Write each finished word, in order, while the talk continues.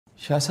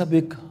شاہ صاحب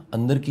ایک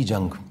اندر کی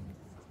جنگ،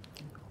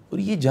 اور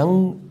یہ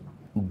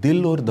جنگ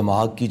دل اور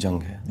دماغ کی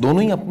جنگ ہے.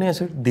 دونوں ہی اپنے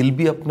ایسے، دل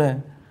بھی اپنا ہے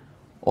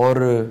اور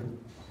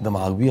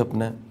دماغ بھی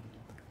اپنا ہے.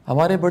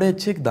 ہمارے بڑے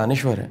اچھے ایک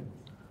دانشور ہیں،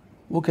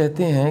 وہ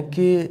کہتے ہیں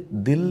کہ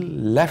دل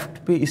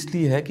لیفٹ پہ اس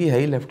لیے ہے کہ ہے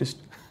ہی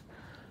لیفٹسٹ،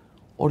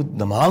 اور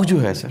دماغ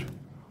جو ہے سر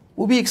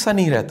وہ بھی یکساں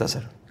نہیں رہتا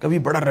سر. کبھی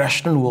بڑا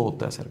ریشنل ہوا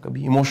ہوتا ہے سر،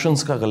 کبھی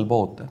ایموشنز کا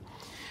غلبہ ہوتا ہے.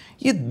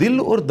 یہ دل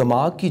اور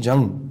دماغ کی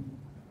جنگ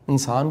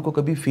انسان کو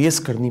کبھی فیس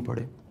کرنی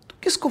پڑے تو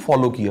کس کو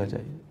فالو کیا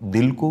جائے،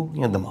 دل کو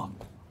یا دماغ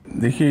کو؟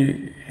 دیکھیے،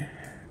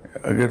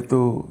 اگر تو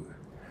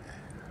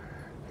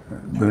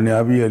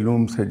دنیاوی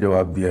علوم سے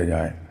جواب دیا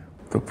جائے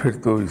تو پھر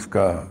تو اس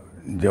کا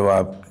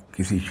جواب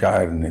کسی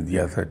شاعر نے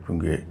دیا تھا.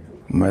 چونکہ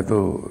میں تو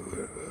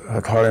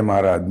ہتھوڑے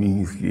مار آدمی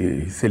ہوں، اس لیے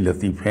اس سے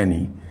لطیف ہے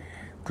نہیں،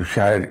 تو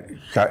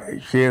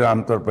شعر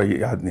عام طور پر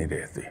یاد نہیں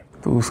رہتے.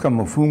 تو اس کا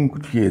مفہوم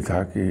کچھ یہ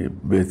تھا کہ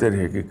بہتر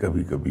ہے کہ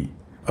کبھی کبھی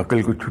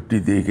عقل کو چھٹی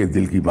دے کے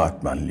دل کی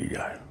بات مان لی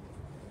جائے.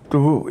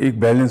 تو وہ ایک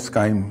بیلنس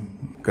قائم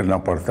کرنا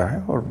پڑتا ہے،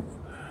 اور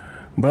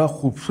بڑا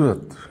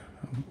خوبصورت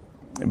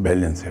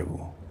بیلنس ہے وہ،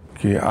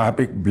 کہ آپ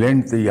ایک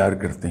بلینڈ تیار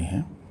کرتے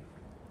ہیں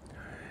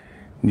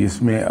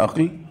جس میں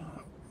عقل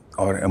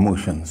اور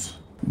ایموشنز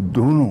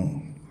دونوں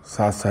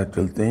ساتھ ساتھ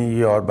چلتے ہیں.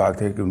 یہ اور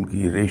بات ہے کہ ان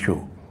کی ریشو،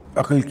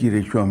 عقل کی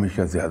ریشو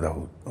ہمیشہ زیادہ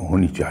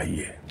ہونی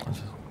چاہیے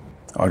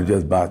اور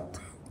جذبات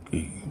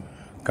کی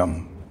کم.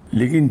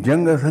 لیکن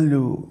جنگ اصل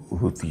جو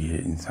ہوتی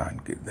ہے انسان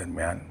کے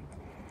درمیان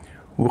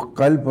وہ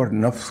قلب اور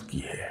نفس کی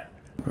ہے.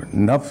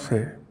 نفس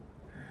ہے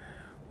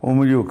وہ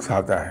مجھے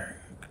اکساتا ہے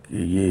کہ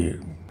یہ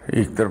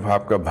ایک طرف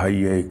آپ کا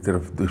بھائی ہے، ایک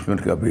طرف دشمن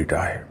کا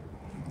بیٹا ہے،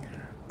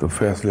 تو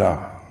فیصلہ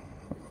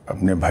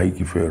اپنے بھائی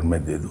کی فیور میں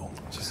دے دو.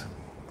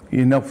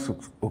 یہ نفس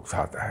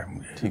اکساتا ہے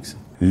مجھے. ٹھیک سے.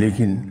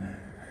 لیکن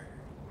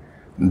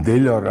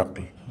دل اور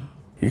عقل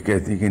یہ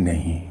کہتی کہ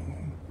نہیں،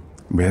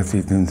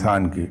 بحیثیت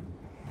انسان کی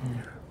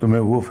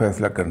تمہیں وہ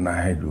فیصلہ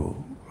کرنا ہے جو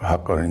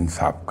حق اور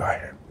انصاف کا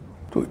ہے.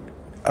 تو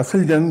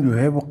اصل جنگ جو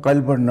ہے وہ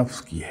قلب اور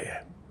نفس کی ہے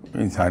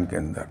انسان کے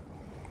اندر،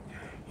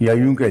 یا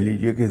یوں کہہ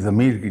لیجئے کہ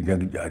ضمیر کی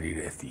جنگ جاری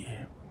رہتی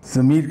ہے.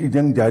 ضمیر کی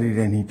جنگ جاری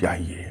رہنی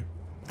چاہیے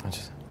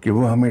کہ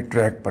وہ ہمیں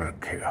ٹریک پر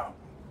رکھے گا،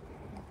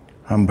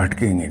 ہم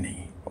بھٹکیں گے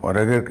نہیں. اور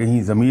اگر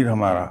کہیں ضمیر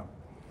ہمارا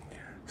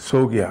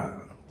سو گیا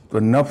تو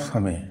نفس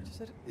ہمیں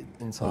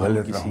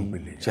انسان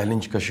کسی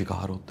چیلنج کا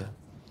شکار ہوتا ہے،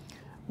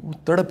 وہ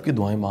تڑپ کے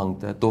دعائیں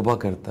مانگتا ہے، توبہ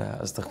کرتا ہے،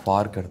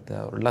 استغفار کرتا ہے،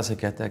 اور اللہ سے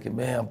کہتا ہے کہ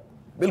میں اب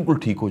بالکل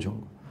ٹھیک ہو جاؤں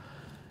گا.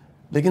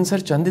 لیکن سر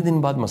چند دن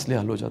بعد مسئلے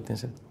حل ہو جاتے ہیں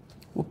سر.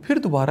 وہ پھر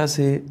دوبارہ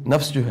سے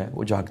نفس جو ہے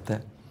وہ جاگتا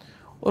ہے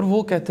اور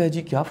وہ کہتا ہے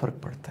جی کیا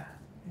فرق پڑتا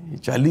ہے، یہ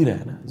چل ہی رہا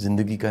ہے نا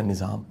زندگی کا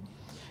نظام.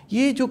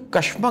 یہ جو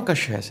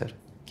کشمکش ہے سر،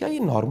 کیا یہ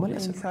نارمل ہے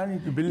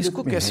سر؟ اس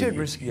کو کیسے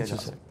ایڈریس کیا جا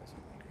سکتا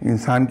ہے؟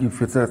 انسان کی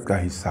فطرت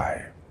کا حصہ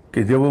ہے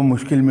کہ جب وہ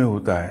مشکل میں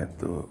ہوتا ہے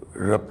تو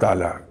رب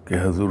تعالیٰ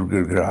کے حضور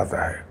گڑ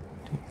گڑاتا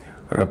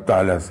ہے، رب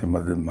تعالیٰ سے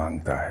مدد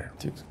مانگتا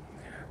ہے،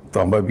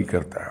 توبہ بھی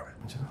کرتا ہے.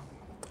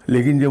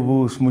 لیکن جب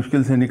وہ اس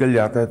مشکل سے نکل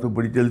جاتا ہے تو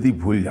بڑی جلدی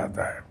بھول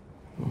جاتا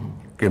ہے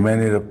کہ میں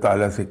نے رب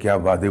تعالیٰ سے کیا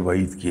وعدے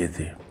وعید کیے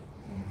تھے،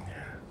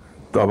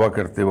 توبہ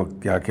کرتے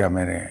وقت کیا کیا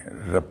میں نے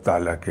رب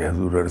تعالیٰ کے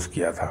حضور عرض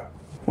کیا تھا.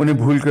 انہیں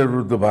بھول کر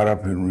وہ دوبارہ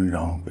پھر انہیں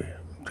راہوں پہ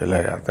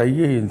چلا جاتا ہے.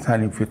 یہ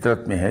انسانی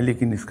فطرت میں ہے،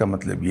 لیکن اس کا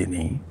مطلب یہ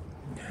نہیں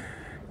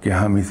کہ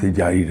ہم اسے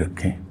جاری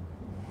رکھیں.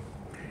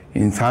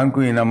 انسان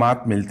کو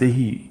انعامات ملتے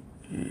ہی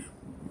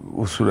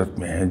اس صورت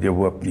میں ہے جب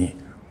وہ اپنی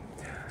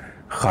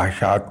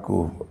خواہشات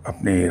کو،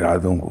 اپنے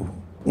ارادوں کو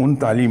ان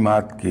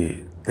تعلیمات کے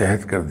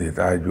تحت کر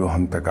دیتا ہے جو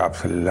ہم تک آپ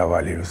صلی اللہ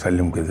علیہ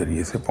وسلم کے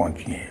ذریعے سے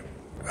پہنچی ہیں.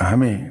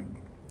 ہمیں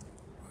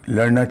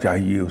لڑنا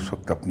چاہیے اس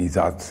وقت اپنی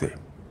ذات سے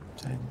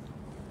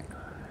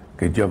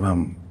کہ جب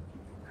ہم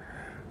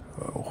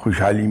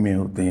خوشحالی میں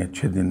ہوتے ہیں،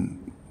 اچھے دن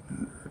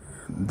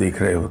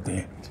دیکھ رہے ہوتے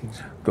ہیں،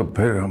 تو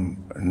پھر ہم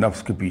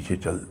نفس کے پیچھے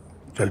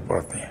چل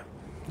پڑتے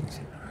ہیں.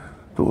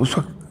 تو اس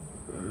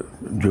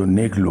وقت جو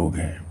نیک لوگ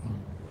ہیں،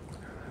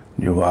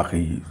 جو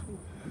واقعی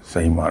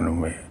صحیح معنوں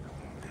میں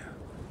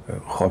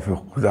خوف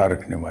خدا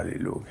رکھنے والے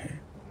لوگ ہیں،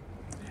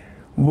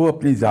 وہ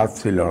اپنی ذات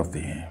سے لڑتے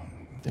ہیں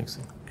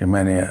کہ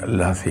میں نے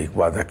اللہ سے ایک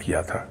وعدہ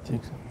کیا تھا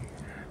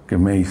کہ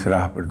میں اس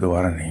راہ پر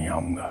دوبارہ نہیں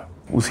آؤں گا.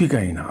 اسی کا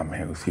انعام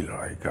ہے، اسی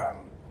لڑائی کا.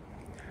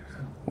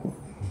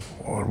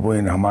 اور وہ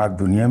انعامات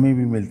دنیا میں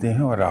بھی ملتے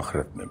ہیں اور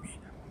آخرت میں بھی.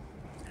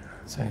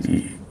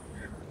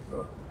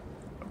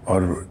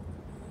 اور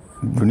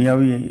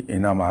دنیاوی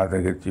انعامات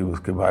اگرچہ اس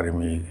کے بارے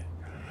میں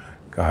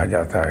کہا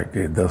جاتا ہے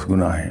کہ 10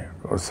 گنا ہیں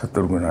اور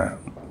 70 گنا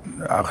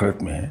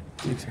آخرت میں ہیں،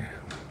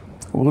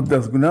 وہ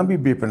 10 گنا بھی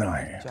بے پناہ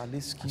ہیں.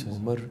 40 کی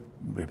عمر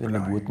پہ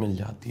نبوت مل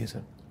جاتی ہے سر.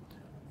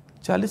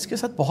 40 کے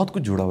ساتھ بہت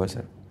کچھ جڑا ہوا ہے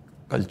سر.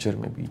 کلچر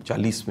میں بھی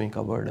 40ویں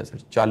کا ورڈ ہے سر.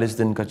 40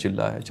 دن کا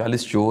چلہ ہے،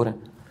 40 چور ہیں،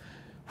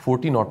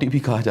 40 نوٹی بھی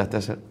کہا جاتا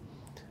ہے سر.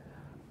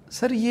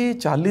 سر یہ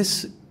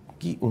 40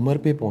 کی عمر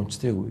پہ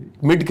پہنچتے ہوئے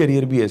مڈ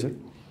کیریئر بھی ہے سر.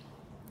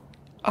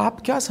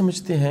 آپ کیا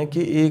سمجھتے ہیں کہ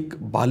ایک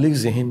بالغ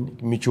ذہن،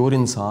 میچور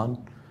انسان،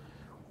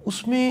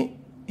 اس میں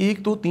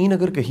 1 2 3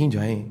 اگر کہیں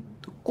جائیں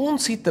تو کون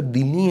سی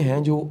تبدیلیاں ہیں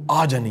جو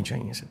آ جانی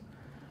چاہیے سر؟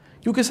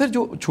 کیونکہ سر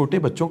جو چھوٹے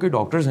بچوں کے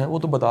ڈاکٹرز ہیں وہ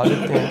تو بتا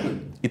دیتے ہیں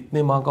کہ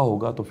اتنے ماہ کا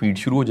ہوگا تو فیڈ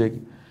شروع ہو جائے گی،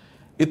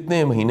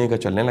 اتنے مہینے کا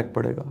چلنے لگ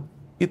پڑے گا،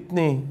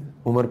 اتنے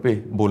عمر پہ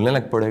بولنے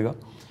لگ پڑے گا.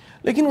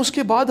 لیکن اس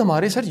کے بعد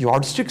ہمارے سر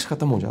یارڈ اسٹکس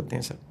ختم ہو جاتے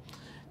ہیں سر.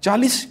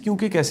 40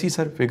 کیونکہ ایک ایسی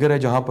سر فگر ہے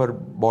جہاں پر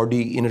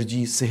باڈی،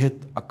 انرجی،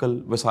 صحت، عقل،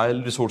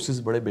 وسائل،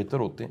 ریسورسز بڑے بہتر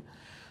ہوتے ہیں.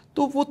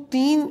 تو وہ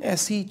 3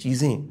 ایسی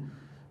چیزیں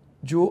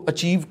جو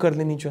اچیو کر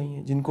لینی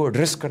چاہیے، جن کو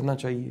ایڈریس کرنا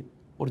چاہیے،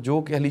 اور جو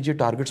کہہ لیجیے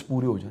ٹارگٹس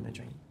پورے ہو جانے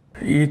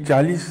چاہیے. یہ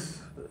 40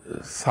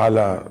 سالہ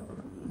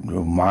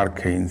جو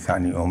مارک ہے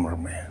انسانی عمر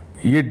میں،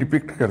 یہ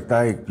ڈپکٹ کرتا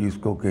ہے ایک چیز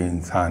کو کہ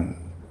انسان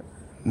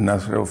نہ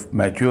صرف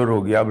میچور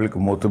ہو گیا بلکہ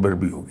معتبر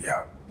بھی ہو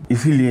گیا.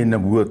 اسی لیے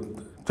نبوت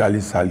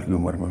 40 سال کی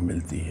عمر میں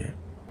ملتی ہے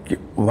کہ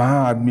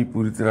وہاں آدمی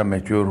پوری طرح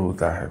میچور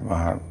ہوتا ہے.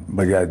 وہاں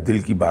بجائے دل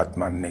کی بات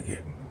ماننے کے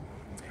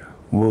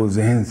وہ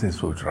ذہن سے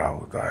سوچ رہا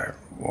ہوتا ہے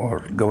اور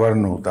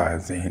گورن ہوتا ہے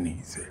ذہن ہی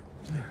سے.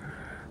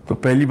 تو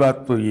پہلی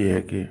بات تو یہ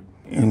ہے کہ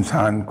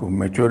انسان کو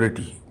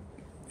میچورٹی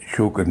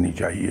شو کرنی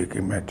چاہیے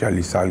کہ میں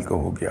 40 سال کا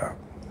ہو گیا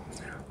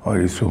اور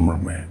اس عمر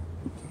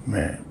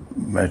میں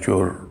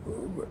میچور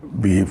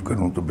بیہیو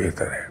کروں تو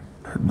بہتر ہے.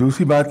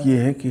 دوسری بات یہ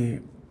ہے کہ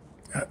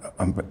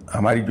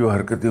ہماری جو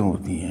حرکتیں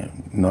ہوتی ہیں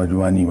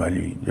نوجوانی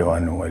والی،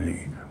 جوانوں والی،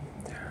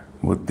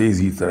 وہ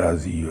تیزی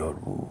ترازی اور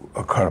وہ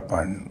اکھڑ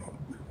پن،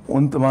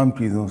 ان تمام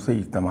چیزوں سے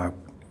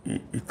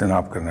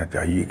اجتناب کرنا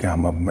چاہیے کہ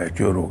ہم اب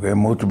میچور ہو گئے،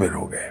 معتبر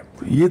ہو گئے.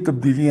 یہ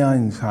تبدیلیاں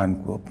انسان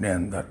کو اپنے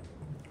اندر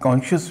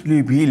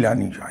کانشیسلی بھی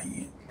لانی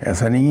چاہیے.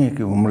 ایسا نہیں ہے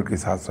کہ عمر کے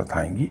ساتھ ساتھ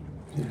آئیں گی.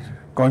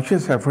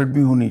 کانشیس ایفرٹ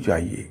بھی ہونی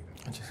چاہیے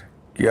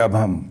کہ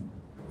اب ہم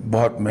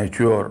بہت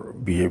میچور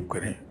بیہیو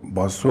کریں،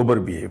 بہت سوبر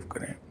بیہیو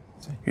کریں.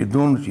 یہ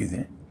دونوں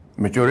چیزیں،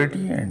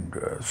 میچورٹی اینڈ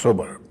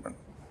سوبر،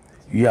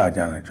 یہ آ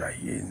جانا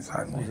چاہیے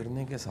انسان میں.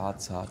 گزرنے کے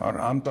ساتھ ساتھ اور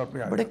عام طور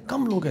پہ بڑے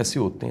کم لوگ ایسے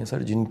ہوتے ہیں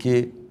سر جن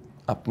کے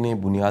اپنے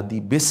بنیادی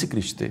بیسک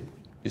رشتے،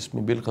 جس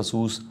میں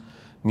بالخصوص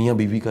میاں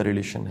بیوی کا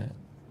ریلیشن ہے،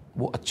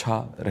 وہ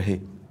اچھا رہے.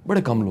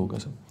 بڑے کم لوگ ہیں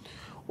سر.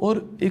 اور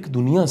ایک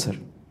دنیا سر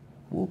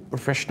وہ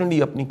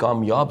پروفیشنلی اپنی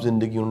کامیاب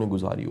زندگی انہوں نے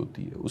گزاری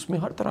ہوتی ہے، اس میں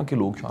ہر طرح کے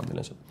لوگ شامل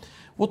ہیں سر.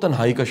 وہ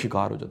تنہائی کا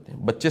شکار ہو جاتے ہیں،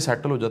 بچے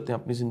سیٹل ہو جاتے ہیں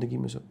اپنی زندگی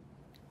میں سر.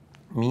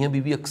 میاں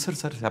بیوی اکثر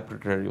سر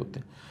سیپریٹ رہ رہے ہوتے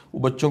ہیں، وہ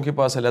بچوں کے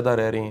پاس علیحدہ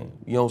رہ رہے ہیں،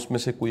 یا اس میں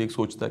سے کوئی ایک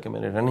سوچتا ہے کہ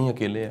میں نے رہنا ہی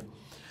اکیلے ہے.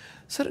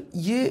 سر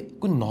یہ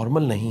کوئی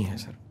نارمل نہیں ہے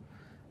سر.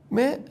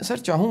 میں سر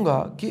چاہوں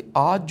گا کہ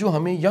آج جو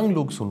ہمیں ینگ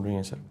لوگ سن رہے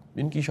ہیں سر،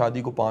 جن کی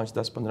شادی کو 5،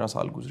 10، 15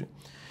 سال گزرے،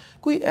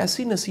 کوئی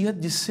ایسی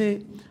نصیحت جس سے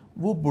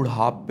وہ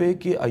بڑھاپے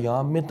کے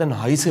ایام میں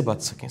تنہائی سے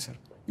بچ سکیں سر.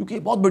 کیونکہ یہ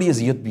بہت بڑی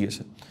اذیت بھی ہے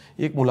سر.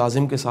 ایک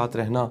ملازم کے ساتھ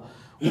رہنا،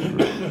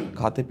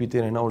 کھاتے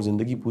پیتے رہنا اور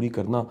زندگی پوری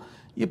کرنا،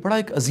 یہ بڑا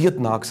ایک اذیت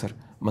ناک سر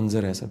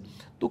منظر ہے سر.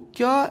 تو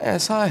کیا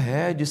ایسا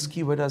ہے جس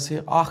کی وجہ سے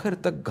آخر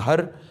تک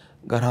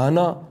گھرانہ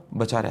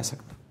بچا رہ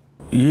سکتا؟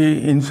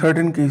 یہ ان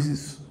سرٹن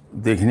کیسز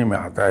دیکھنے میں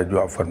آتا ہے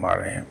جو آپ فرما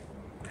رہے ہیں،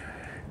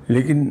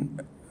 لیکن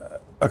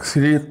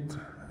اکثریت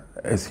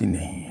ایسی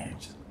نہیں ہے.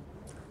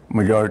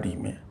 میجورٹی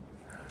میں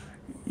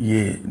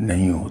یہ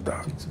نہیں ہوتا.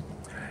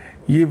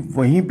 یہ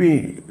وہیں پہ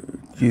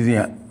چیزیں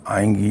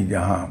آئیں گی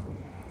جہاں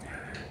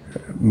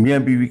میاں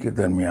بیوی کے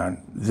درمیان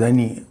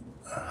ذہنی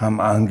ہم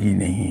آہنگی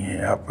نہیں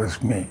ہے،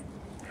 آپس میں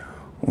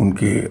ان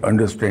کے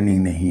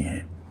انڈرسٹینڈنگ نہیں ہے.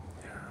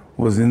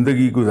 وہ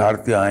زندگی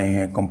گزارتے آئے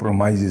ہیں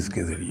کمپرومائزز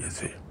کے ذریعے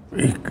سے.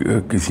 ایک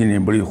کسی نے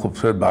بڑی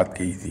خوبصورت بات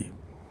کہی تھی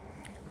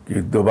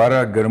کہ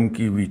دوبارہ گرم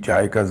کی ہوئی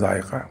چائے کا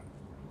ذائقہ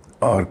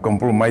اور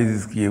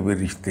کمپرومائزز کیے ہوئے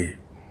رشتے،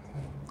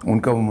 ان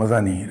کا وہ مزہ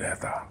نہیں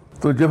رہتا.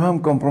 تو جب ہم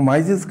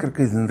کمپرومائزز کر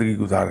کے زندگی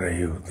گزار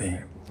رہے ہوتے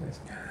ہیں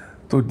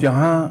تو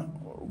جہاں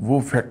وہ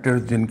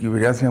فیکٹرز جن کی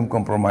وجہ سے ہم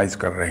کمپرومائز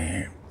کر رہے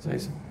ہیں،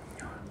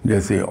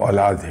 جیسے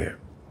اولاد ہے،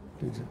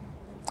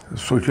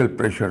 سوشل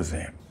پریشرز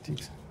ہیں،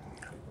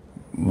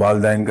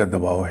 والدین کا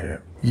دباؤ ہے،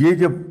 یہ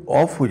جب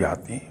آف ہو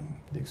جاتے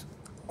ہیں،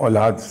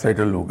 اولاد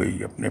سیٹل ہو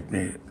گئی، اپنے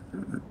اپنے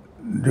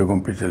جگہوں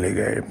پہ چلے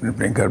گئے، اپنے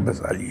اپنے گھر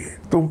بسا لیے،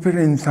 تو پھر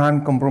انسان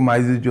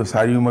کمپرومائز جو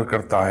ساری عمر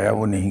کرتا ہے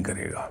وہ نہیں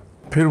کرے گا.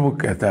 پھر وہ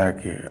کہتا ہے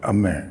کہ اب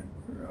میں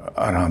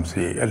آرام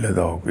سے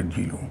علیحدہ ہو کے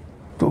جی لوں.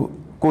 تو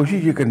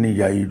کوشش یہ کرنی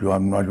چاہیے، جو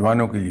ہم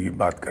نوجوانوں کے لیے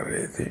بات کر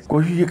رہے تھے،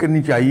 کوشش یہ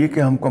کرنی چاہیے کہ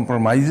ہم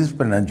کمپرومائزز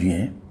پر نہ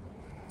جئیں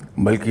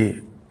بلکہ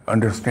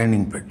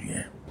انڈرسٹینڈنگ پر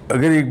جئیں.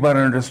 اگر ایک بار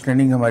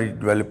انڈرسٹینڈنگ ہماری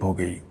ڈیولپ ہو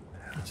گئی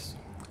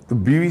تو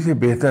بیوی سے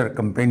بہتر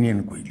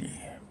کمپینین کوئی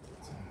نہیں ہے.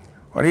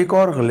 اور ایک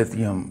اور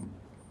غلطی ہم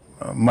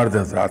مرد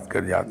حضرات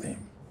کر جاتے ہیں.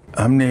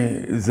 ہم نے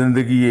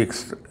زندگی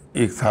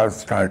ایک ساتھ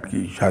سٹارٹ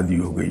کی، شادی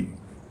ہو گئی.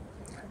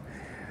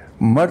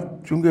 مرد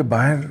چونکہ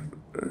باہر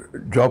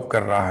جاب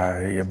کر رہا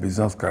ہے یا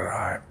بزنس کر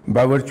رہا ہے،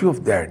 بائی ورچو آف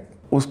دیٹ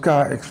اس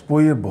کا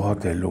ایکسپوجر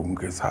بہت ہے لوگوں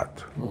کے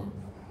ساتھ.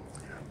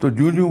 تو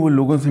جو وہ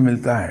لوگوں سے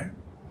ملتا ہے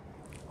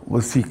وہ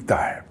سیکھتا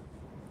ہے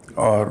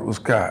اور اس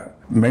کا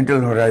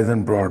مینٹل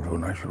ہورائزن براڈ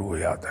ہونا شروع ہو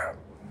جاتا ہے.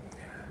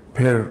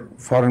 پھر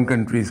فارن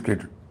کنٹریز کے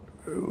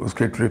اس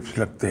کے ٹرپس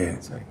لگتے ہیں.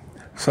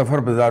 سفر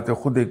بذات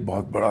خود ایک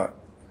بہت بڑا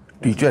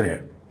ٹیچر ہے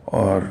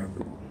اور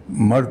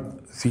مرد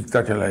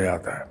سیکھتا چلا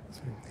جاتا ہے.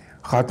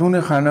 خاتون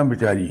خانہ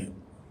بیچاری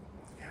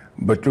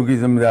بچوں کی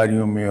ذمہ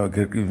داریوں میں اور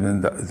گھر کی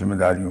ذمہ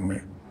داریوں میں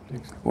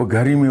وہ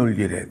گھر ہی میں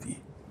الجھی رہتی.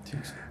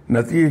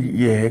 نتیجہ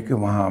یہ ہے کہ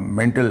وہاں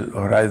مینٹل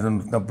ہورائزن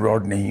اتنا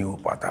براڈ نہیں ہو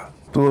پاتا،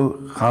 تو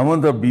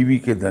خاوند اور بیوی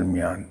کے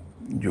درمیان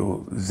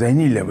جو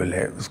ذہنی لیول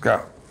ہے اس کا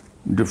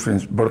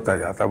ڈفرینس بڑھتا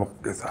جاتا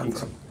وقت کے ساتھ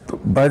ساتھ. تو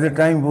بائی دا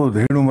ٹائم وہ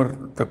دھیڑ عمر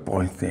تک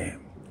پہنچتے ہیں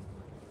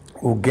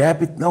وہ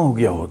گیپ اتنا ہو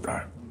گیا ہوتا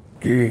ہے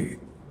کہ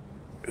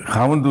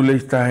خاوند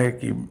الجھتا ہے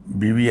کہ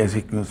بیوی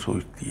ایسے کیوں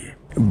سوچتی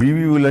ہے،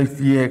 بیوی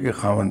الجھتی ہے کہ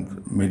خاوند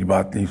میری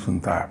بات نہیں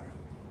سنتا.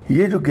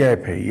 یہ جو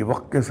گیپ ہے یہ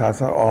وقت کے ساتھ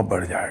ساتھ اور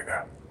بڑھ جائے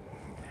گا.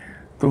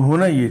 تو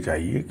ہونا یہ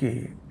چاہیے کہ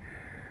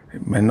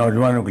میں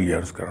نوجوانوں کے لیے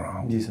عرض کر رہا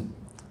ہوں جی سر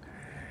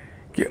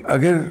کہ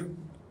اگر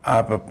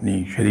آپ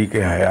اپنی شریک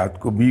حیات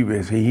کو بھی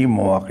ویسے ہی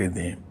مواقع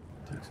دیں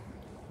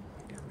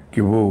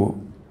کہ وہ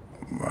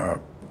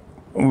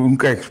ان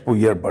کا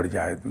ایکسپوجر بڑھ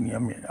جائے دنیا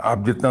میں،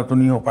 آپ جتنا تو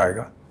نہیں ہو پائے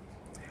گا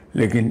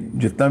لیکن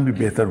جتنا بھی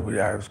بہتر ہو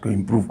جائے اس کو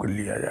امپروو کر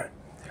لیا جائے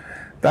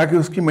تاکہ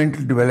اس کی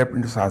مینٹل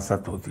ڈیولپمنٹ ساتھ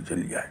ساتھ ہوتی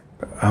چلی جائے.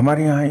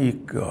 ہمارے یہاں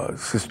ایک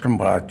سسٹم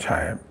بڑا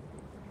اچھا ہے،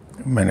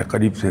 میں نے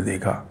قریب سے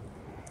دیکھا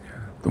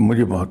تو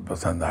مجھے بہت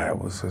پسند آیا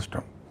وہ سسٹم.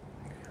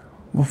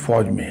 وہ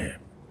فوج میں ہے.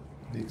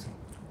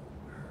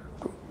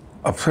 تو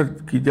افسر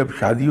کی جب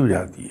شادی ہو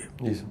جاتی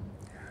ہے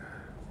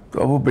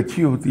تو اب وہ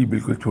بچی ہوتی ہے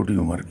بالکل چھوٹی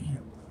عمر کی.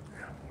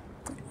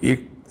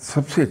 ایک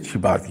سب سے اچھی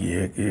بات یہ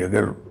ہے کہ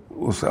اگر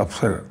اس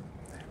افسر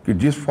کہ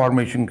جس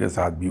فارمیشن کے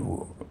ساتھ بھی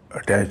وہ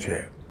اٹیچ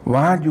ہے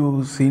وہاں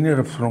جو سینئر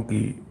افسروں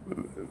کی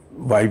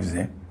وائفز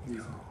ہیں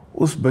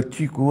اس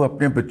بچی کو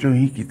اپنے بچوں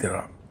ہی کی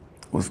طرح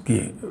اس کی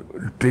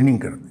ٹریننگ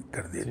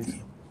کر دیتی ہیں.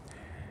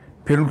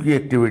 پھر ان کی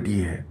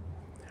ایکٹیویٹی ہے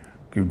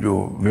کہ جو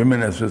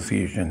ویمن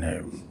ایسوسیشن ہے،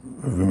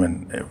 ویمن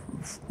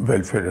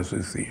ویلفیئر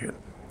ایسوسیشن،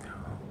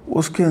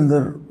 اس کے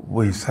اندر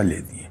وہ حصہ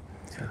لیتی ہیں.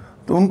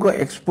 تو ان کو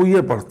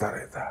ایکسپوجر بڑھتا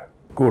رہتا ہے.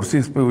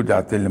 کورسز پہ وہ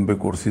جاتے ہیں، لمبے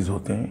کورسز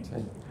ہوتے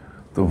ہیں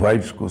تو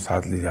وائفز کو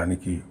ساتھ لے جانے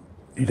کی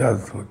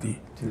اجازت ہوتی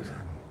ہے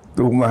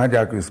تو وہاں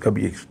جا کے اس کا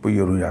بھی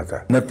ایکسپوجر ہو جاتا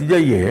ہے. نتیجہ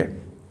یہ ہے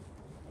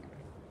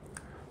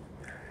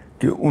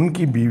کہ ان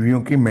کی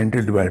بیویوں کی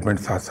مینٹل ڈیولپمنٹ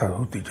ساتھ ساتھ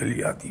ہوتی چلی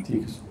جاتی.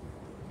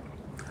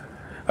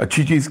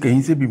 اچھی چیز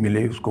کہیں سے بھی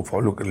ملے اس کو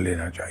فالو کر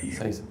لینا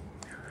چاہیے.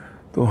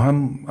 تو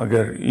ہم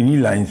اگر انہی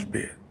لائنز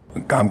پہ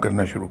کام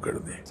کرنا شروع کر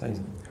دیں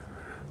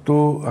تو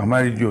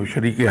ہماری جو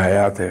شریک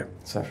حیات ہے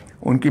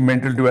ان کی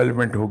مینٹل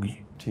ڈیولپمنٹ ہوگی.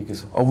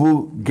 اور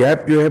وہ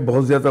گیپ جو ہے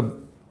بہت زیادہ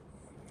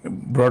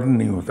براڈن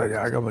نہیں ہوتا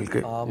جائے گا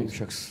بلکہ عام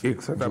شخص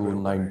ایک سطح جو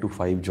 9 to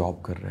 5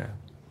 جاب کر رہا ہے،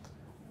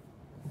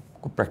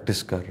 کوئی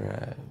پریکٹس کر رہا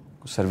ہے،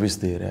 کوئی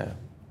سروس دے رہا ہے،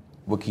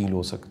 وکیل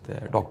ہو سکتا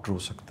ہے، ڈاکٹر ہو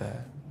سکتا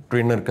ہے،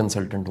 ٹرینر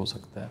کنسلٹنٹ ہو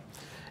سکتا ہے،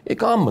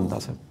 ایک عام بندہ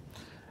سر،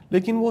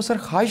 لیکن وہ سر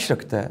خواہش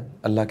رکھتا ہے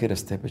اللہ کے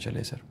رستے پہ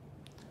چلے سر،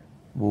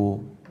 وہ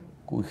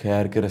کوئی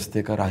خیر کے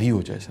رستے کا راہی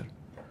ہو جائے سر،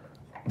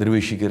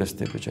 درویشی کے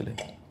رستے پہ چلے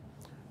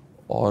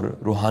اور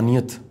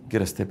روحانیت کے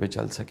رستے پہ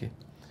چل سکے.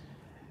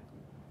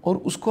 اور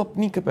اس کو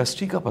اپنی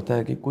کیپیسٹی کا پتہ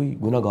ہے کہ کوئی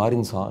گناہ گار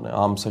انسان ہے،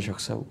 عام سا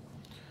شخص ہے، وہ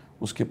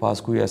اس کے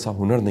پاس کوئی ایسا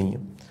ہنر نہیں ہے.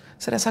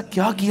 سر ایسا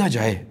کیا کیا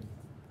جائے،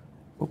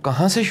 وہ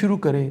کہاں سے شروع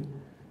کرے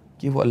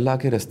کہ وہ اللہ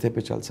کے رستے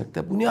پہ چل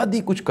سکتا ہے؟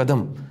 بنیادی کچھ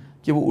قدم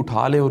کہ وہ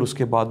اٹھا لے اور اس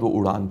کے بعد وہ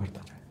اڑان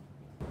بھرتا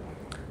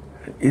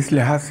جائے. اس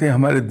لحاظ سے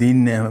ہمارے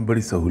دین نے ہمیں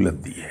بڑی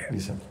سہولت دی ہے جی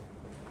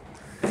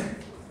سر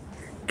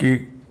کہ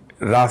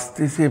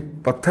راستے سے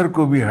پتھر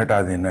کو بھی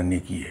ہٹا دینا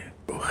نیکی ہے.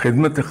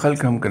 خدمت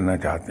خلق ہم کرنا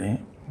چاہتے ہیں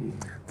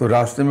تو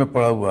راستے میں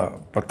پڑا ہوا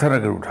پتھر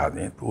اگر اٹھا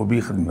دیں تو وہ بھی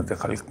خدمت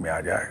خلق میں آ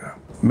جائے گا.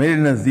 میرے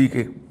نزدیک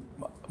ایک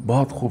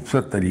بہت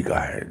خوبصورت طریقہ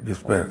ہے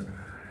جس پر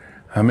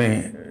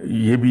ہمیں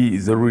یہ بھی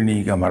ضروری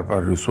نہیں کہ ہمارے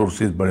پاس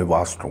ریسورسز بڑے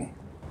واسٹ ہوں.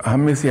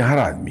 ہم میں سے ہر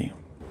آدمی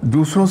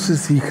دوسروں سے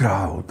سیکھ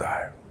رہا ہوتا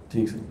ہے،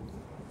 ٹھیک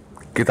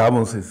سر،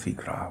 کتابوں سے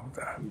سیکھ رہا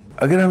ہوتا ہے.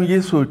 اگر ہم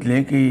یہ سوچ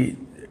لیں کہ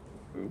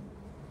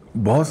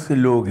بہت سے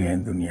لوگ ہیں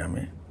دنیا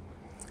میں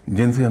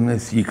جن سے ہم نے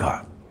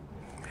سیکھا،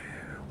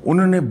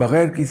 انہوں نے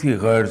بغیر کسی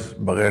غرض،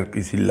 بغیر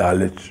کسی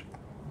لالچ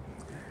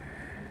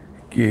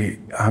کہ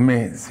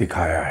ہمیں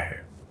سکھایا ہے،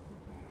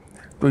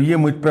 تو یہ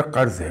مجھ پر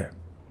قرض ہے.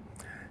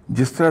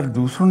 جس طرح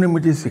دوسروں نے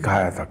مجھے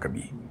سکھایا تھا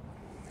کبھی،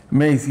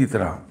 میں اسی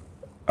طرح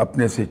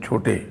اپنے سے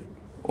چھوٹے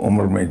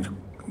عمر میں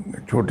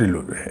چھوٹے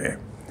لوگ ہیں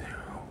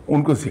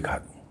ان کو سکھا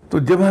دوں. تو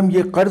جب ہم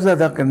یہ قرض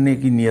ادا کرنے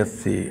کی نیت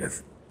سے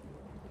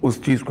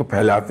اس چیز کو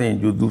پھیلاتے ہیں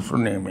جو دوسروں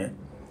نے ہمیں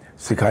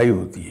سکھائی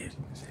ہوتی ہے،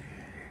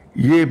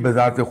 یہ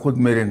بذات خود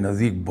میرے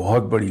نزدیک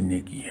بہت بڑی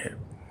نیکی ہے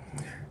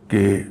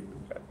کہ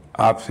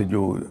آپ سے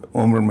جو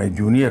عمر میں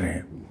جونیئر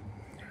ہیں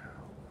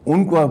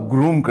ان کو آپ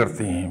گروم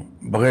کرتے ہیں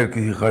بغیر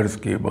کسی غرض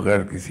کے،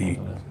 بغیر کسی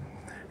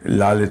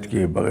لالچ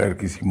کے، بغیر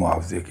کسی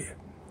معاوضے کے.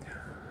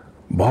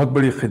 بہت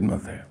بڑی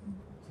خدمت ہے.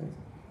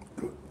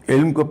 تو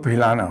علم کو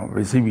پھیلانا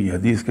ویسے بھی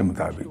حدیث کے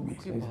مطابق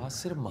بھی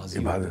صرف ماضی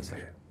عبادت ہے.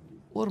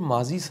 اور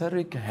ماضی سر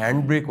ایک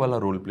ہینڈ بریک والا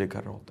رول پلے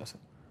کر رہا ہوتا ہے سر،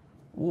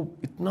 وہ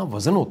اتنا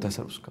وزن ہوتا ہے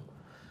سر اس کا.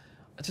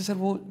 اچھا سر،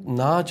 وہ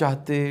نہ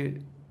چاہتے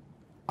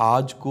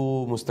آج کو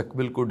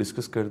مستقبل کو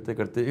ڈسکس کرتے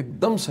کرتے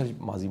ایک دم سر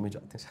ماضی میں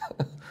جاتے ہیں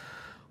سر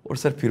اور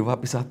سر پھر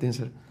واپس آتے ہیں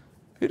سر.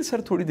 پھر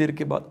سر تھوڑی دیر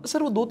کے بعد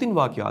سر وہ 2-3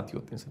 واقعات ہی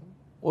ہوتے ہیں سر.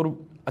 اور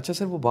اچھا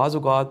سر، وہ بعض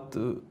اوقات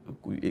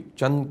کوئی ایک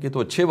چند کے تو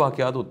اچھے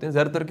واقعات ہوتے ہیں،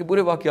 زیادہ تر کے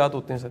برے واقعات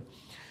ہوتے ہیں سر.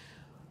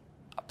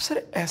 اب سر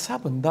ایسا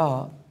بندہ،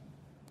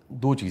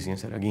 دو چیزیں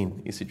سر اگین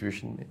اس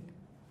سچویشن میں،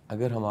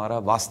 اگر ہمارا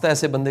واسطہ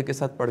ایسے بندے کے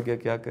ساتھ پڑ گیا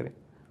کیا کریں،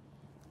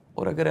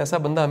 اور اگر ایسا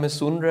بندہ ہمیں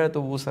سن رہا ہے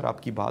تو وہ سر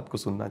آپ کی بات کو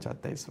سننا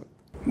چاہتا ہے اس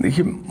وقت.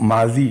 دیکھیے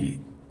ماضی،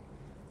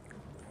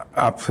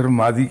 آپ صرف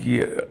ماضی کی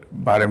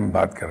بارے میں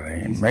بات کر رہے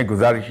ہیں، میں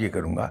گزارش یہ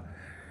کروں گا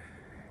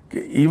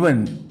کہ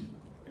ایون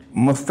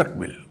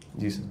مستقبل،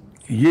 جی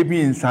سر، یہ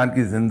بھی انسان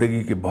کی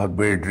زندگی کے بہت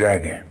بڑے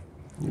ڈریگ ہیں،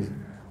 جی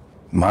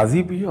سر،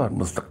 ماضی بھی اور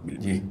مستقبل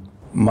بھی. جی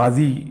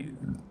ماضی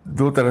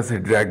دو طرح سے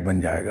ڈریگ بن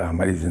جائے گا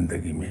ہماری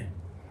زندگی میں.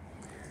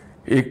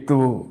 ایک تو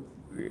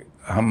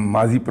ہم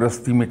ماضی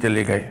پرستی میں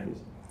چلے گئے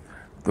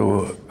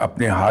تو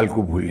اپنے حال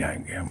کو بھول جائیں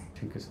گے، ہم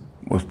ٹھیک ہے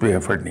سر، اس پہ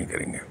ایفرٹ نہیں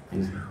کریں گے.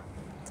 جی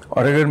سر،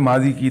 اور اگر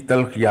ماضی کی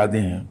تلخ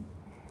یادیں ہیں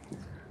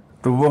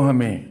تو وہ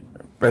ہمیں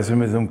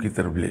پیسمزم کی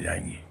طرف لے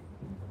جائیں گی،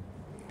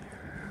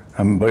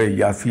 ہم بڑے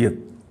یاسیت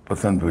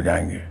پسند ہو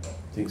جائیں گے،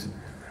 ٹھیک سر،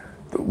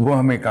 تو وہ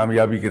ہمیں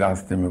کامیابی کے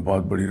راستے میں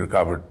بہت بڑی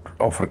رکاوٹ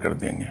آفر کر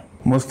دیں گے.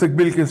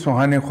 مستقبل کے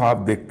سہانے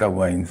خواب دیکھتا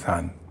ہوا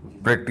انسان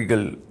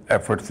پریکٹیکل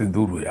ایفرٹ سے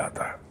دور ہو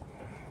جاتا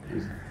ہے.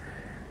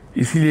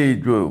 اسی لیے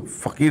جو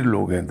فقیر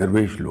لوگ ہیں،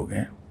 درویش لوگ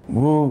ہیں،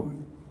 وہ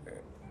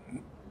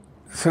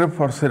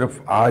صرف اور صرف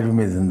آج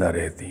میں زندہ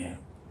رہتے ہیں،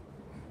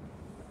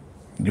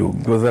 جو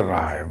گزر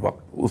رہا ہے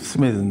وقت اس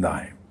میں زندہ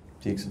ہیں.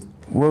 ٹھیک سر،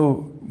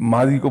 وہ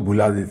ماضی کو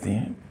بھلا دیتے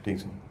ہیں ٹھیک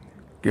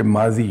سر، کہ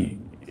ماضی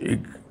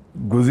ایک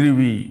گزری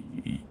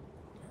ہوئی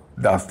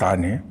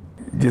داستان ہے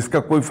جس کا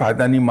کوئی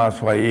فائدہ نہیں ماں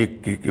سوائے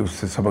ایک کہ اس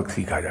سے سبق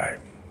سیکھا جائے.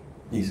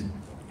 جی سر،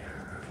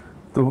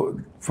 تو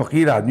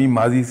فقیر آدمی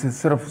ماضی سے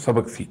صرف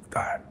سبق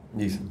سیکھتا ہے.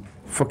 جی سر،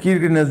 فقیر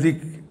کے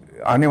نزدیک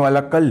آنے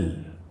والا کل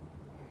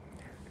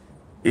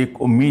ایک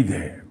امید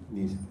ہے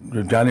جی سر،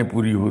 جو جانے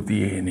پوری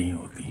ہوتی ہے یا نہیں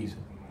ہوتی. جی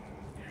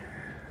سر،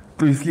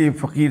 تو اس لیے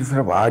فقیر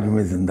صرف آج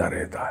میں زندہ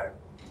رہتا ہے.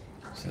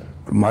 سر،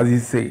 تو ماضی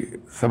سے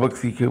سبق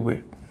سیکھے ہوئے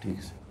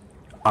ٹھیک سر،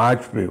 آج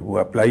پہ وہ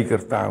اپلائی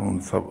کرتا ہے ان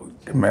سب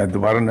کہ میں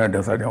دوبارہ نہ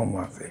ڈسا جاؤں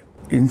وہاں سے.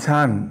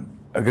 انسان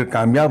اگر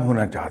کامیاب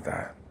ہونا چاہتا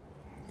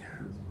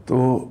ہے تو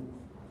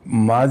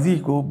ماضی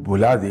کو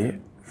بھلا دے،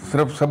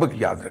 صرف سبق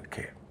یاد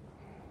رکھے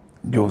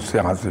جو اس سے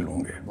حاصل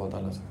ہوں گے. بہت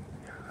اعلیٰ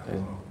سر،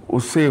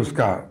 اس سے اس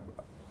کا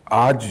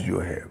آج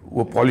جو ہے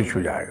وہ پالش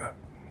ہو جائے گا،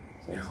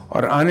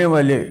 اور آنے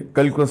والے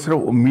کل کو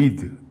صرف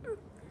امید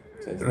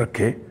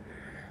رکھے،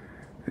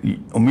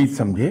 امید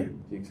سمجھے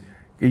ٹھیک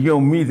سر، کہ یہ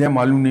امید ہے،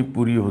 معلوم نہیں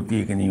پوری ہوتی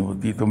ہے کہ نہیں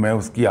ہوتی، تو میں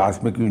اس کی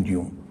آس میں کیوں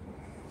جیوں،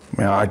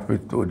 میں آج پہ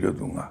توجہ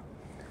دوں گا.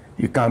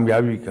 یہ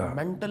کامیابی کا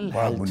Mental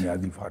بڑا health.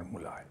 بنیادی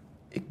فارمولہ ہے.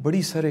 ایک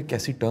بڑی سر ایک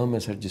ایسی ٹرم ہے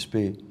سر جس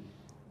پہ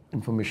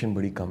انفارمیشن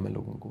بڑی کم ہے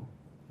لوگوں کو.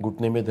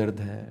 گھٹنے میں درد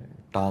ہے،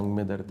 ٹانگ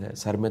میں درد ہے،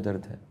 سر میں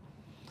درد ہے،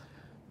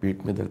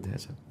 پیٹ میں درد ہے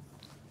سر،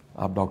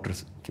 آپ ڈاکٹر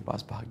کے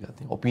پاس بھاگ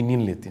جاتے ہیں،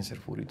 اوپینین لیتے ہیں سر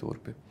فوری طور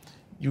پہ،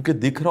 کیونکہ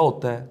دکھ رہا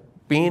ہوتا ہے.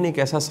 پین ایک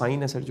ایسا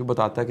سائن ہے سر جو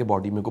بتاتا ہے کہ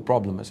باڈی میں کوئی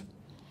پرابلم ہے سر.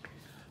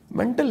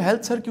 مینٹل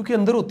ہیلتھ سر کیونکہ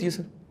اندر ہوتی ہے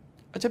سر.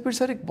 اچھا پھر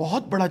سر ایک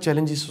بہت بڑا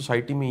چیلنج اس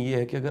سوسائٹی میں یہ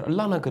ہے کہ اگر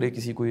اللہ نہ کرے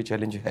کسی کو یہ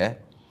چیلنج ہے،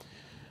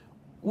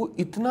 وہ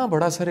اتنا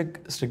بڑا سر ایک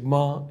اسٹگما،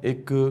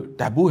 ایک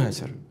ٹیبو ہے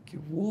سر، کہ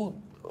وہ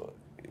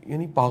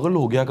یعنی پاگل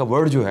ہو گیا کا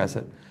ورڈ جو ہے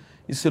سر،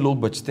 اس سے لوگ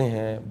بچتے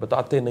ہیں،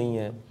 بتاتے نہیں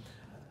ہیں.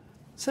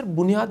 سر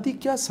بنیادی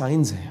کیا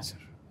سائنز ہیں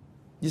سر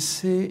جس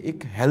سے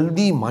ایک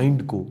ہیلدی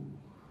مائنڈ کو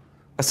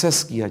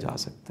اسیس کیا جا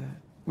سکتا ہے؟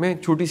 میں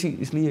چھوٹی سی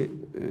اس لیے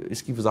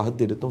اس کی وضاحت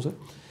دے دیتا ہوں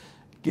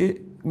سر کہ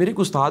میرے ایک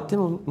استاد تھے،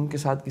 میں ان کے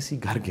ساتھ کسی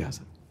گھر گیا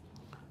سر،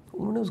 تو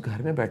انہوں نے اس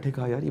گھر میں بیٹھے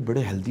کہا یار یہ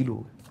بڑے ہیلدی لوگ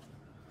ہیں.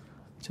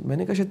 اچھا میں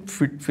نے کہا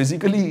شاید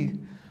فزیکلی،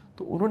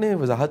 تو انہوں نے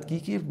وضاحت کی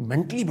کہ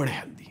مینٹلی بڑے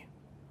ہیلدی ہیں،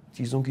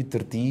 چیزوں کی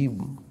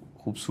ترتیب،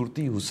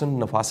 خوبصورتی، حسن،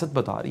 نفاست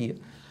بتا رہی ہے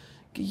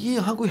کہ یہ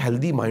یہاں کوئی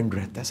ہیلدی مائنڈ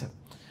رہتا ہے سر.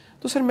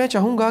 تو سر میں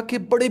چاہوں گا کہ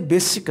بڑے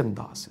بیسک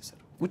انداز سے سر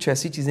کچھ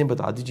ایسی چیزیں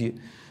بتا دیجئے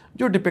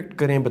جو ڈپیکٹ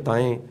کریں،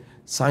 بتائیں،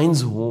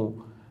 سائنس ہوں،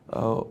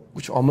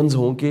 کچھ اومنز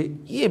ہوں کہ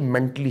یہ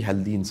مینٹلی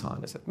ہیلدی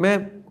انسان ہے سر. میں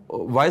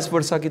وائس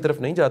ورسا کی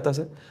طرف نہیں جاتا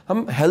سر،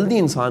 ہم ہیلدی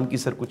انسان کی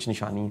سر کچھ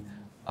نشانی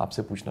آپ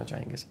سے پوچھنا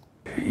چاہیں گے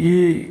سر.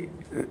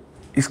 یہ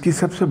اس کی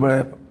سب سے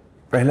بڑا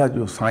پہلا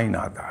جو سائن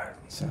آتا ہے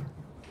سر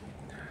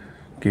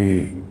کہ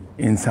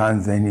انسان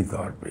ذہنی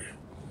طور پہ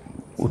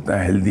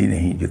اتنا ہیلدی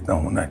نہیں جتنا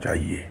ہونا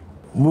چاہیے،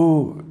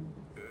 وہ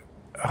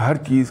ہر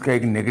چیز کا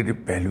ایک نیگیٹو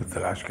پہلو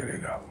تلاش کرے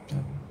گا.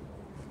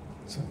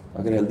 سر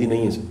اگر ہیلدی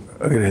نہیں ہے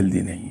سر، اگر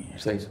ہیلدی نہیں ہے،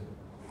 صحیح سر،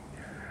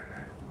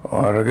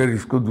 اور اگر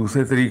اس کو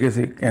دوسرے طریقے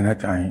سے کہنا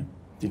چاہیں،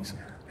 ٹھیک سر،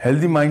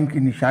 ہیلدی مائنڈ کی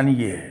نشانی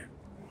یہ ہے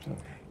سر،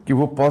 کہ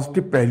وہ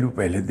پازیٹیو پہلو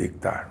پہلے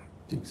دیکھتا ہے،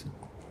 ٹھیک سر،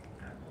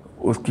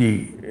 اس کی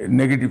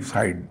نیگیٹو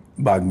سائڈ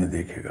بعد میں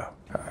دیکھے گا.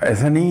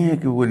 ایسا نہیں ہے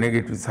کہ وہ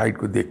نیگیٹو سائڈ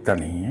کو دیکھتا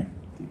نہیں ہے،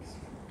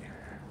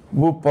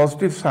 وہ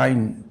پازیٹیو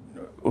سائن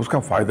اس کا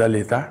فائدہ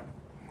لیتا ہے،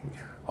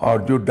 اور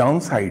جو ڈاؤن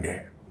سائڈ ہے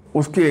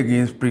اس کے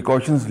اگینسٹ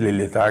پریکاشنز لے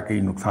لیتا ہے کہ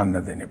یہ نقصان نہ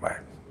دینے پائے.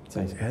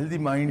 صحیح سر، ہیلدی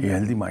مائنڈ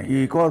یہ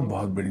ایک اور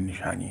بہت بڑی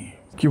نشانی ہے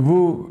کہ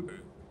وہ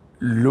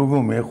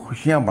لوگوں میں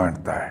خوشیاں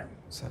بانٹتا ہے،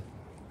 سر،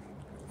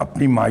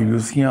 اپنی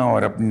مایوسیاں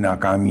اور اپنی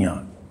ناکامیاں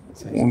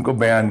ان کو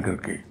بیان کر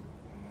کے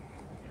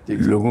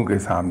لوگوں کے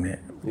سامنے.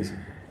 جی سر،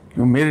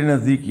 کیوں میرے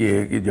نزدیک یہ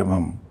ہے کہ جب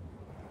ہم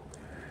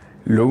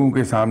لوگوں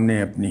کے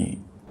سامنے اپنی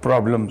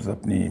پرابلمز،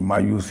 اپنی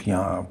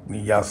مایوسیاں،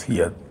 اپنی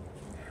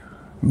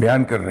یاسیت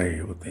بیان کر رہے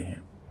ہوتے ہیں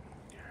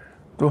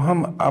تو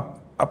ہم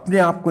اپنے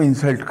آپ کو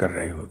انسلٹ کر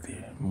رہے ہوتے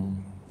ہیں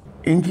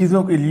ان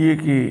چیزوں کے لیے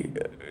کہ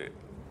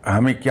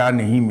ہمیں کیا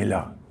نہیں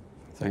ملا،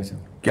 صحیح سر.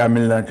 کیا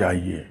ملنا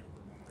چاہیے.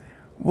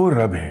 وہ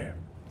رب ہے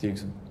ٹھیک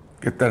سر.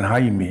 کہ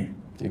تنہائی میں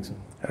ٹھیک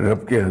سر.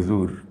 رب کے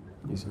حضور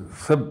جی سر.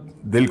 سب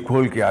دل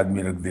کھول کے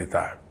آدمی رکھ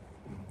دیتا ہے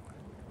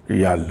کہ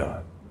یا اللہ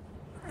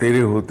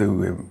تیرے ہوتے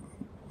ہوئے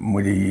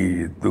مجھے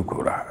یہ دکھ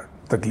ہو رہا ہے،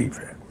 تکلیف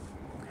ہے،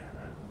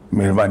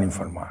 مہربانی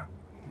فرما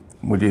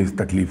مجھے اس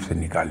تکلیف سے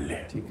نکال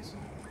لے. ٹھیک ہے سر.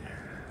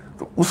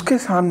 تو اس کے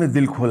سامنے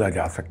دل کھولا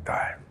جا سکتا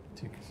ہے.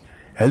 ٹھیک ہے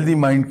سر. ہیلدی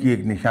مائنڈ کی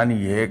ایک نشانی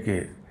یہ ہے کہ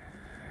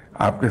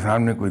آپ کے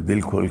سامنے کوئی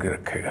دل کھول کے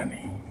رکھے گا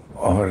نہیں.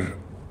 اور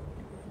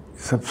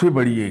سب سے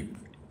بڑی ایک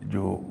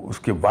جو اس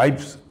کے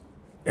وائبس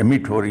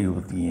ایمٹ ہو رہی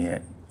ہوتی ہیں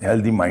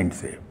ہیلدی مائنڈ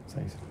سے،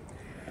 صحیح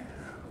سر.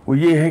 وہ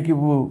یہ ہے کہ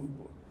وہ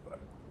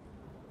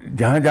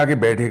جہاں جا کے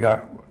بیٹھے گا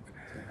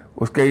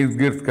اس کا ارد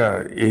گرد کا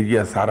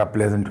ایریا سارا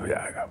پلیزنٹ ہو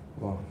جائے گا،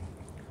 واہ.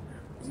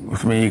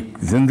 اس میں ایک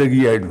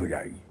زندگی ایڈ ہو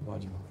جائے گی. واہ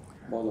جی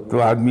واہ.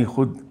 تو آدمی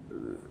خود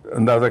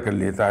اندازہ کر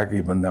لیتا ہے کہ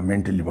یہ بندہ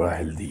مینٹلی بڑا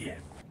ہیلدی ہے.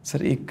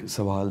 سر ایک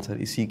سوال سر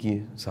اسی کی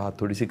ساتھ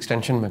تھوڑی سی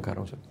ایکسٹینشن میں کر رہا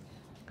ہوں سر.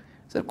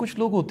 سر کچھ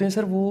لوگ ہوتے ہیں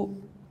سر وہ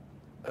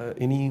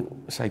یعنی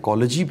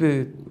سائیکالوجی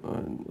پہ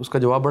اس کا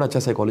جواب بڑا اچھا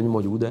سائیکالوجی میں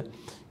موجود ہے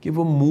کہ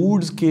وہ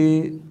موڈز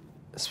کے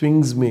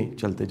سوئنگز میں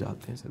چلتے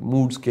جاتے ہیں سر،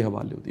 موڈز کے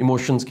حوالے ہوتے ہیں،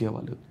 ایموشنز کے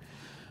حوالے ہوتے ہیں.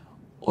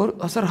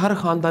 اور سر ہر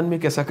خاندان میں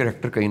ایک ایسا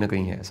کریکٹر کہیں نہ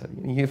کہیں ہے سر.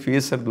 یہ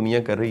فیس سر دنیا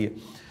کر رہی ہے.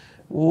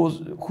 وہ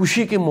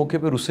خوشی کے موقع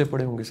پہ رسے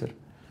پڑے ہوں گے سر.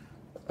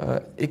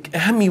 ایک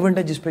اہم ایونٹ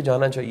ہے جس پہ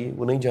جانا چاہیے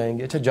وہ نہیں جائیں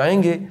گے. اچھا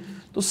جائیں گے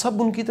تو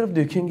سب ان کی طرف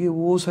دیکھیں گے،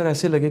 وہ سر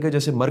ایسے لگے گا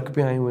جیسے مرگ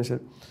پہ آئے ہوئے ہیں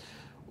سر.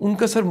 ان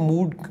کا سر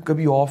موڈ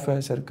کبھی آف ہے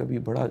سر، کبھی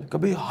بڑا،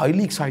 کبھی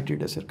ہائیلی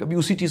ایکسائٹیڈ ہے سر، کبھی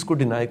اسی چیز کو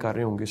ڈینائی کر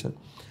رہے ہوں گے سر.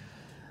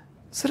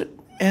 سر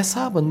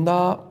ایسا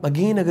بندہ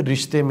اگین اگر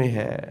رشتے میں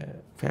ہے،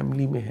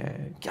 فیملی میں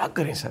ہے، کیا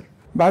کریں سر؟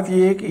 بات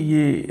یہ ہے کہ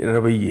یہ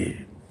رویے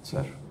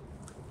سر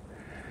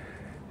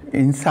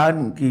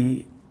انسان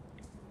کی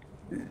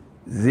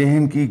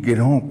ذہن کی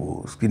گرہوں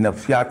کو، اس کی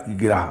نفسیات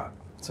کی گرہ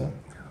سر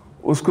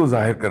اس کو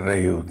ظاہر کر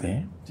رہے ہوتے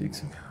ہیں. ٹھیک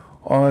سر.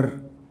 اور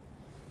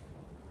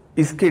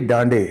اس کے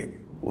ڈانڈے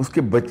اس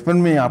کے بچپن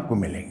میں آپ کو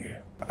ملیں گے.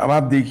 اب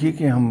آپ دیکھیے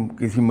کہ ہم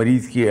کسی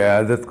مریض کی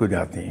عیادت کو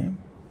جاتے ہیں،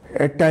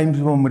 ایٹ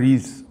ٹائمز وہ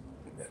مریض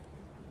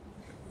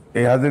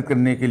عیادت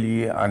کرنے کے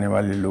لیے آنے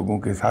والے لوگوں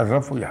کے ساتھ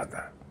رف ہو جاتا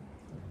ہے.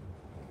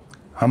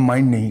 ہم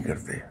مائنڈ نہیں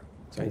کرتے.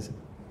 صحیح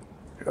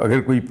سر.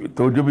 اگر کوئی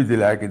توجہ بھی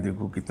دلائے کہ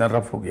دیکھو کتنا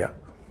رف ہو گیا،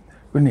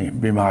 کوئی نہیں،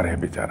 بیمار ہے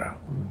بیچارہ،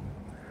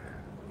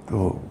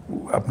 تو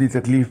اپنی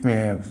تکلیف میں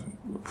ہے،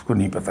 اس کو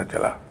نہیں پتہ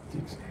چلا.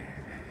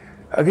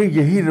 اگر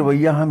یہی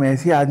رویہ ہم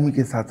ایسے آدمی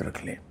کے ساتھ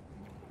رکھ لیں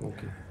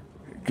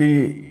کہ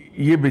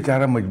یہ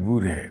بیچارہ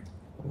مجبور ہے،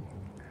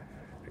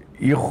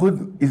 یہ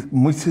خود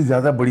مجھ سے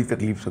زیادہ بڑی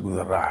تکلیف سے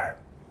گزر رہا ہے،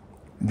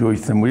 جو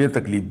اس نے مجھے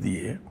تکلیف دی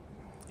ہے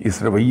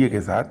اس رویے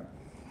کے ساتھ،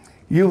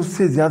 یہ اس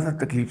سے زیادہ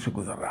تکلیف سے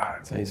گزر رہا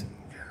ہے. صحیح سر.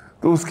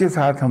 تو اس کے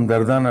ساتھ ہم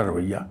دردانہ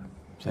رویہ،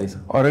 صحیح سر.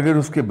 اور اگر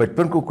اس کے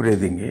بچپن کو کرے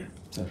دیں گے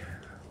سر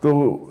تو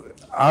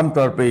عام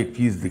طور پہ ایک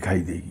چیز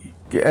دکھائی دے گی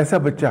کہ ایسا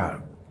بچہ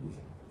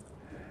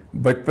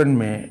بچپن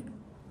میں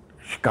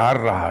شکار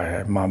رہا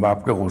ہے ماں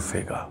باپ کے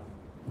غصے کا،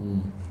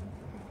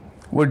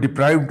 وہ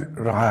ڈپرائیوڈ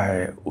رہا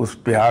ہے اس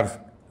پیار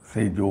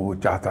سے جو وہ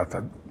چاہتا تھا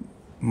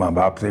ماں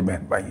باپ سے،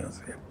 بہن بھائیوں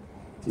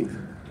سے.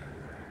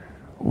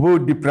 وہ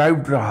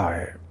ڈپرائیوڈ رہا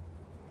ہے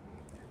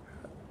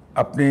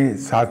اپنے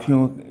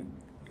ساتھیوں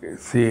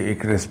سے،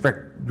 ایک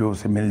ریسپیکٹ جو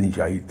اسے ملنی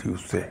چاہیے تھی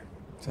اس سے.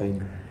 صحیح.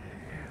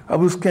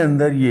 اب اس کے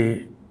اندر یہ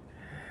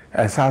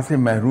احساس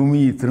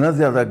محرومی اتنا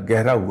زیادہ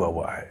گہرا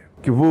ہوا ہے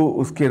کہ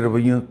وہ اس کے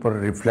رویوں پر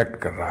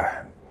ریفلیکٹ کر رہا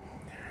ہے.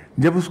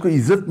 جب اس کو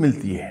عزت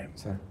ملتی ہے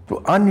تو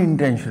ان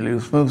انٹینشنلی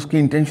اس میں اس کی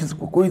انٹینشنز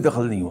کو کوئی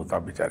دخل نہیں ہوتا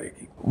بیچارے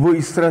کی. وہ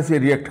اس طرح سے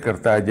ریئیکٹ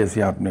کرتا ہے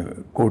جیسے آپ نے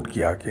کوٹ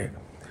کیا کہ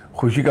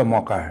خوشی کا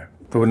موقع ہے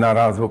تو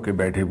ناراض ہو کے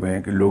بیٹھے ہوئے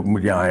ہیں کہ لوگ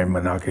مجھے آئیں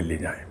منا کے لے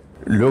جائیں.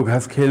 لوگ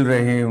ہنس کھیل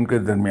رہے ہیں، ان کے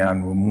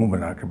درمیان وہ منہ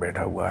بنا کے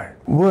بیٹھا ہوا ہے.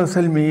 وہ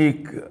اصل میں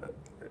ایک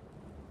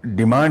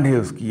ڈیمانڈ ہے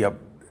اس کی اب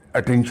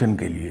اٹینشن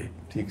کے لیے،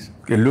 ٹھیک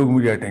سر. کہ لوگ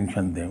مجھے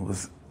اٹینشن دیں.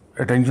 اس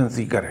اٹینشن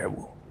سیکر ہے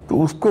وہ.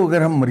 تو اس کو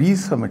اگر ہم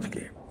مریض سمجھ کے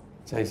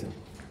صحیح سر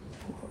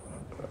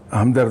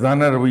ہم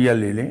دردانہ رویہ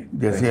لے لیں،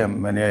 جیسے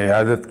میں نے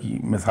عیادت کی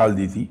مثال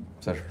دی تھی،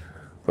 سر،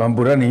 تو ہم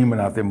برا نہیں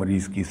مناتے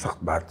مریض کی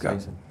سخت بات کا. صحیح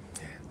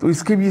سر. تو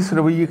اس کے بھی اس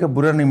رویے کا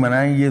برا نہیں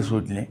منائیں، یہ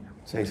سوچ لیں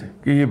صحیح سر.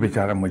 کہ یہ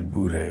بیچارہ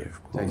مجبور ہے، اس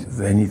کو صحیح سر.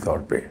 ذہنی طور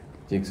پہ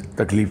ٹھیک سر.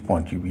 تکلیف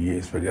پہنچی ہوئی ہے،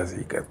 اس وجہ سے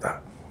ہی کرتا.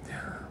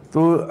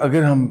 تو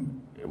اگر ہم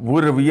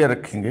وہ رویہ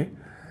رکھیں گے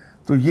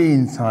تو یہ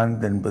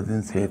انسان دن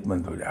بدن صحت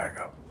مند ہو جائے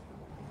گا.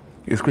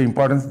 اس کو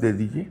امپورٹنس دے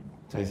دیجیے،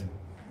 صحیح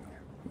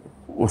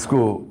سر. اس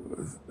کو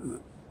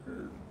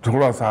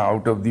تھوڑا سا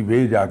آؤٹ آف دی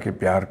وے جا کے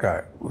پیار کا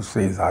اس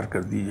سے اظہار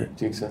کر دیجیے.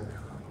 ٹھیک سر.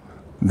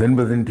 دن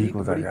بدن ٹھیک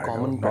ہوتا جائے گا،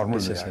 common نارمل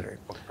practice ہے جائے سر. گا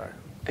ایک وقت آئے.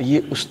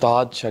 یہ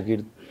استاد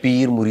شاگرد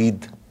پیر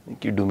مرید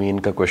کی ڈومین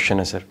کا کوشچن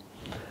ہے سر،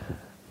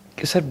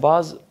 کہ سر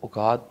بعض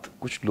اوقات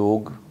کچھ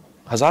لوگ،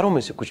 ہزاروں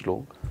میں سے کچھ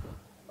لوگ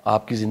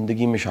آپ کی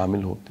زندگی میں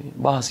شامل ہوتے ہیں.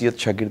 باحثیت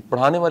شاگرد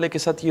پڑھانے والے کے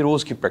ساتھ یہ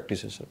روز کی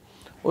پریکٹس ہے سر,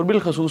 اور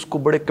بالخصوص کو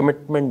بڑے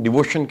کمٹمنٹ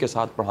ڈیووشن کے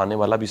ساتھ پڑھانے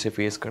والا بھی اسے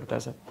فیس کرتا ہے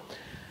سر.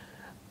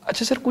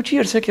 اچھا سر, کچھ ہی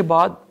عرصے کے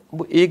بعد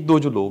وہ ایک دو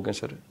جو لوگ ہیں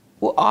سر,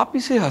 وہ آپ ہی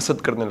سے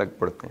حسد کرنے لگ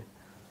پڑتے ہیں.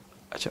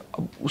 اچھا,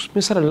 اب اس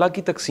میں سر اللہ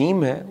کی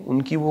تقسیم ہے,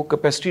 ان کی وہ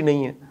کیپیسٹی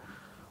نہیں ہے.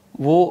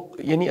 وہ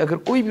یعنی اگر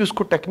کوئی بھی اس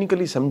کو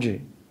ٹیکنیکلی سمجھے,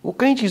 وہ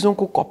کئی چیزوں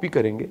کو کاپی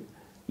کریں گے,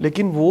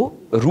 لیکن وہ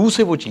روح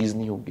سے وہ چیز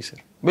نہیں ہوگی سر.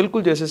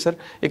 بالکل جیسے سر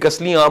ایک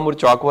اصلی آم اور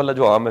چاک والا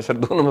جو آم ہے سر,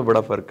 دونوں میں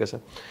بڑا فرق ہے سر.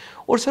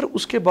 اور سر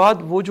اس کے بعد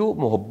وہ جو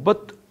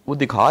محبت وہ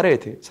دکھا رہے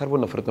تھے سر, وہ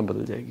نفرت میں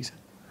بدل جائے گی سر.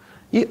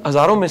 یہ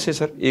ہزاروں میں سے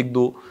سر ایک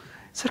دو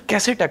سر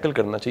کیسے ٹیکل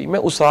کرنا چاہیے؟ میں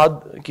استاد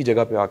کی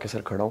جگہ پہ آ کے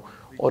سر کھڑا ہوں,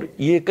 اور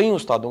یہ کئی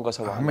استادوں کا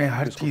سوال. ہمیں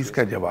ہر چیز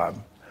کا جواب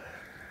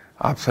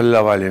آپ صلی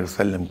اللہ علیہ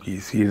وسلم کی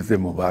سیرت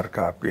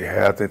مبارکہ, آپ کی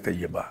حیات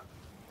طیبہ,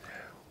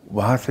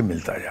 وہاں سے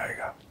ملتا جائے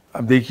گا.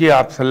 اب دیکھیے,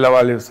 آپ صلی اللہ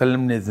علیہ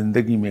وسلم نے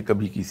زندگی میں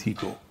کبھی کسی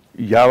کو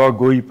یاوہ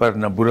گوئی پر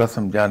نہ برا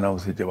سمجھا نہ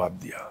اسے جواب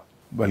دیا,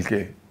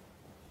 بلکہ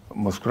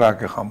مسکرا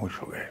کے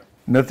خاموش ہو گئے.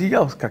 نتیجہ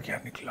اس کا کیا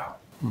نکلا؟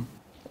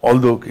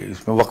 آلدو کہ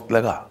اس میں وقت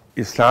لگا.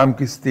 اسلام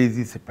کس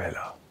تیزی سے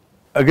پھیلا.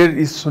 اگر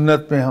اس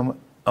سنت میں ہم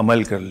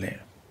عمل کر لیں,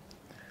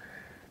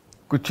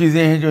 کچھ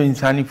چیزیں ہیں جو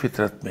انسانی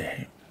فطرت میں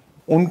ہیں,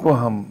 ان کو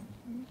ہم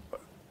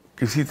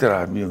کسی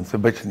طرح بھی ان سے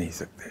بچ نہیں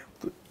سکتے.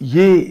 تو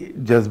یہ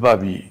جذبہ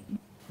بھی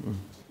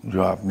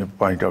جو آپ نے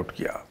پوائنٹ آؤٹ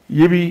کیا,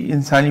 یہ بھی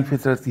انسانی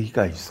فطرت ہی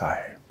کا حصہ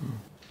ہے.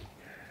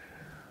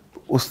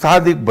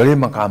 استاد ایک بڑے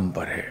مقام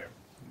پر ہے,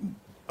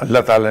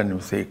 اللہ تعالیٰ نے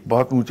اسے ایک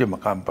بہت اونچے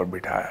مقام پر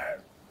بٹھایا ہے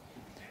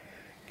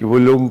کہ وہ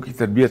لوگوں کی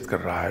تربیت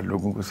کر رہا ہے,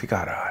 لوگوں کو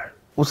سکھا رہا ہے.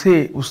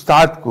 اسے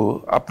استاد کو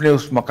اپنے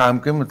اس مقام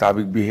کے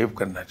مطابق بیہیو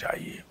کرنا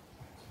چاہیے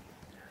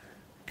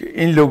کہ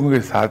ان لوگوں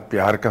کے ساتھ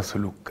پیار کا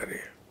سلوک کرے,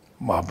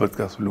 محبت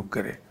کا سلوک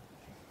کرے.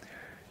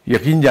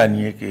 یقین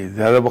جانیے کہ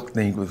زیادہ وقت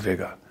نہیں گزرے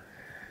گا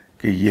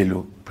کہ یہ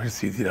لوگ پھر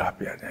سیدھی راہ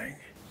پہ آ جائیں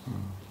گے.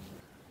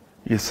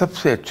 یہ سب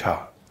سے اچھا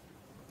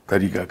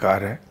طریقہ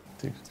کار ہے.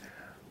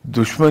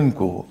 دشمن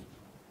کو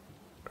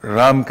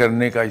رام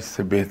کرنے کا اس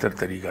سے بہتر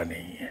طریقہ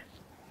نہیں ہے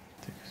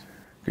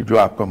کہ جو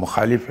آپ کا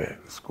مخالف ہے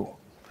اس کو.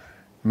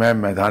 میں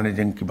میدان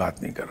جنگ کی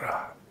بات نہیں کر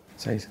رہا.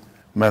 صحیح سر.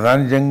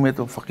 میدان جنگ میں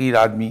تو فقیر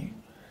آدمی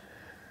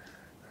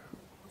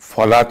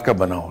فولاد کا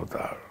بنا ہوتا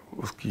ہے,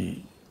 اس کی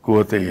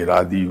قوت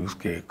ارادی, اس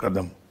کے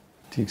قدم,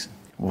 ٹھیک سر,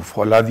 وہ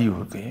فولادی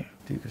ہوتے ہیں.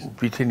 ٹھیک ہے, وہ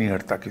پیچھے نہیں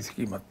ہٹتا کسی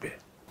قیمت پہ.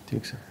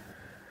 ٹھیک سر.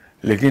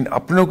 لیکن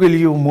اپنوں کے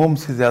لیے وہ موم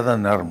سے زیادہ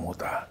نرم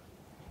ہوتا ہے.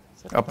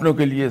 اپنوں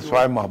کے لیے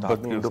سوائے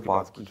محبت کے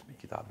پاک کی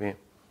کتابیں,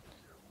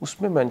 اس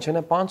میں مینشن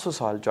ہے 500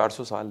 سال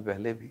 400 سال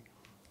پہلے بھی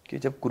کہ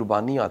جب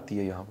قربانی آتی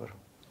ہے یہاں پر,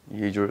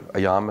 یہ جو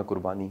ایام ہے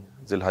قربانی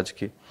ذی الحج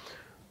کے,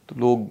 تو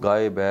لوگ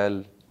گائے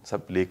بیل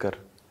سب لے کر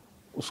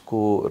اس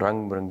کو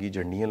رنگ برنگی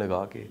جھنڈیاں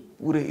لگا کے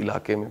پورے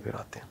علاقے میں پھر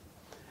آتے ہیں.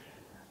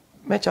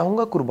 میں چاہوں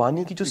گا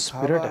قربانی کی جو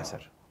اسپرٹ ہے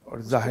سر, اور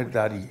ظاہر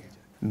داری,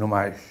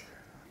 نمائش,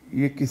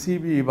 یہ کسی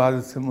بھی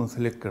عبادت سے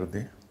منسلک کر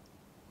دیں,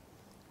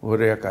 وہ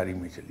ریاکاری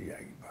میں چلی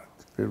جائے گی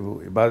بات. پھر وہ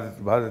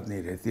عبادت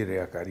نہیں رہتی,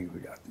 ریاکاری ہو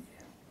جاتی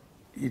ہے.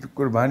 یہ جو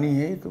قربانی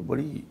ہے, یہ تو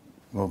بڑی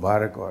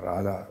مبارک اور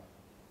اعلیٰ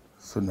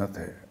سنت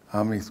ہے.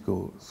 ہم اس کو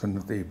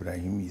سنت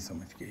ابراہیمی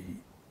سمجھ کے ہی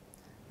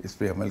اس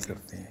پہ عمل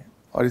کرتے ہیں,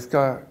 اور اس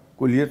کا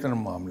کلیتاً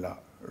معاملہ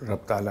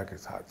رب تعالیٰ کے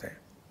ساتھ ہے.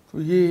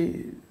 تو یہ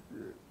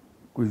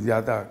کوئی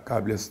زیادہ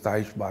قابل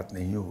ستائش بات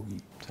نہیں ہوگی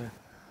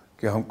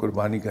کہ ہم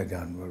قربانی کا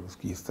جانور اس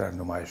کی اس طرح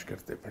نمائش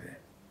کرتے پھریں.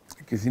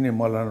 کسی نے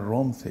مولانا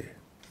روم سے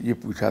یہ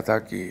پوچھا تھا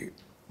کہ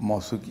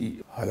موسیقی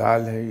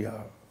حلال ہے یا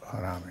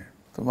حرام ہے,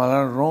 تو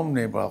مولانا روم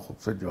نے بڑا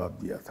خوبصورت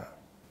جواب دیا تھا.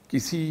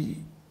 کسی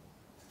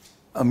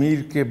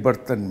امیر کے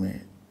برتن میں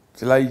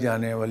چلائی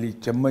جانے والی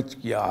چمچ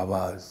کی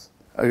آواز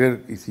اگر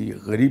کسی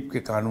غریب کے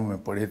کانوں میں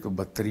پڑے تو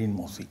بدترین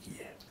موسیقی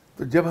ہے.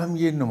 تو جب ہم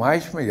یہ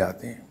نمائش میں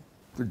جاتے ہیں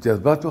تو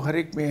جذبہ تو ہر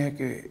ایک میں ہے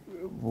کہ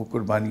وہ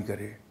قربانی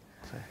کرے,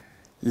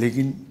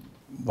 لیکن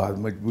بعض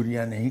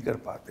مجبوریاں نہیں کر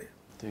پاتے,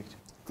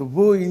 تو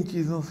وہ ان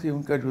چیزوں سے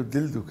ان کا جو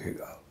دل دکھے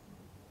گا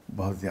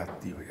بہت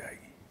زیادتی ہو جائے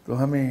گی.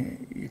 تو ہمیں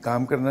یہ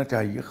کام کرنا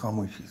چاہیے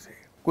خاموشی سے.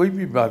 کوئی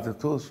بھی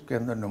عبادت ہو, اس کے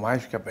اندر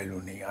نمائش کا پہلو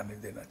نہیں آنے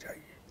دینا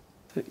چاہیے.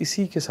 تو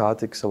اسی کے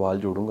ساتھ ایک سوال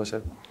جوڑوں گا سر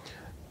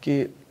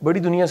کہ بڑی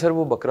دنیا سر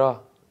وہ بکرا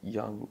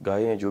یا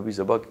گائے جو بھی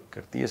ذبح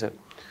کرتی ہے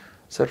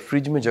سر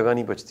فریج میں جگہ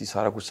نہیں بچتی,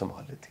 سارا کچھ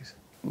سنبھال لیتی ہے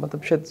سر.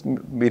 مطلب شاید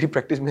میری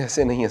پریکٹس میں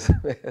ایسے نہیں ہے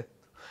سر,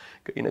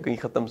 کہیں نہ کہیں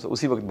ختم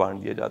اسی وقت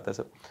بانٹ لیا جاتا ہے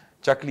سر,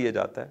 چک لیا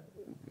جاتا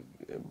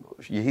ہے,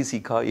 یہی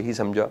سیکھا یہی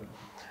سمجھا.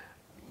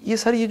 یہ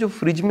سر یہ جو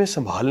فریج میں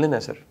سنبھال لینا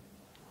ہے سر,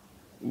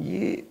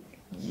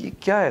 یہ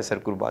کیا ہے سر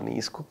قربانی؟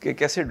 اس کو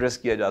کیسے ایڈریس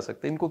کیا جا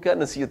سکتا ہے؟ ان کو کیا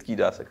نصیحت کی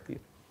جا سکتی ہے؟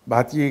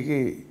 بات یہ ہے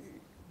کہ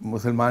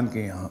مسلمان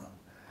کے یہاں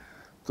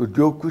تو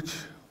جو کچھ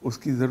اس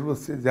کی ضرورت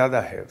سے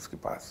زیادہ ہے اس کے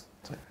پاس,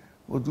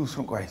 وہ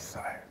دوسروں کا حصہ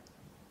ہے,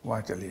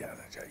 وہاں چلے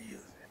جانا چاہیے.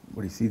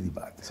 بڑی سیدھی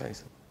بات ہے. صحیح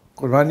سر.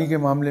 قربانی کے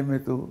معاملے میں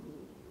تو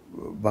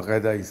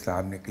باقاعدہ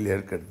اسلام نے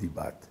کلیئر کر دی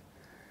بات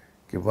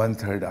کہ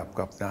 1/3 آپ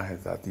کا اپنا ہے,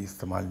 ذاتی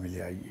استعمال میں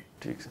لے آئیے.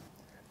 ٹھیک سر.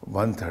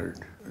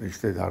 1/3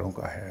 رشتہ داروں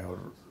کا ہے, اور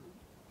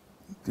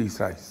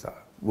تیسرا حصہ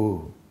وہ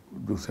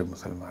دوسرے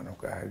مسلمانوں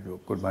کا ہے جو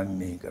قربانی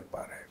نہیں کر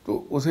پا رہے،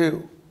 تو اسے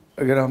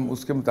اگر ہم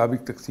اس کے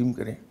مطابق تقسیم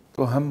کریں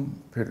تو ہم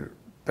پھر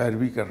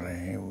پیروی کر رہے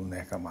ہیں ان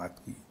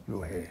احکامات کی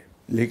جو ہے.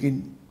 لیکن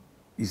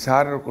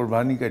ایثار اور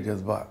قربانی کا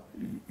جذبہ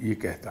یہ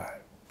کہتا ہے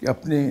کہ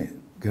اپنے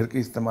گھر کے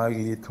استعمال کے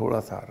لیے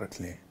تھوڑا سا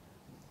رکھ لیں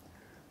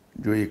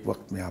جو ایک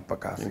وقت میں آپ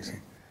پکا سکیں،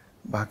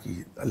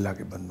 باقی اللہ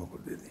کے بندوں کو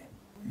دے دیں.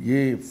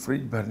 یہ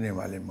فریج بھرنے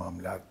والے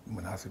معاملات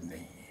مناسب نہیں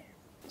ہیں.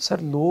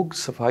 سر لوگ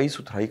صفائی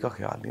ستھرائی کا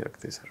خیال نہیں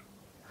رکھتے سر،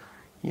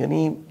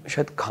 یعنی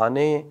شاید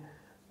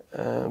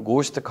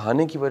گوشت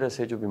کھانے کی وجہ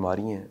سے جو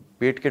بیماری ہیں،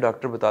 پیٹ کے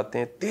ڈاکٹر بتاتے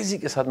ہیں تیزی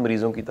کے ساتھ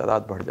مریضوں کی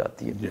تعداد بڑھ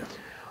جاتی ہے.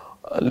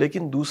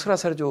 لیکن دوسرا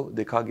سر جو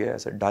دیکھا گیا ہے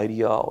سر،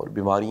 ڈائریا اور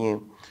بیماریاں،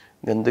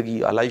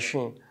 گندگی،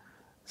 آلائشیں،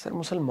 سر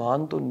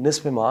مسلمان تو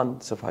نصف ایمان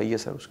صفائی ہے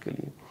سر اس کے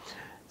لیے.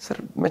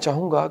 سر میں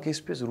چاہوں گا کہ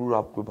اس پہ ضرور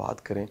آپ کو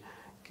بات کریں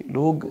کہ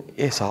لوگ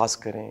احساس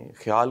کریں،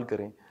 خیال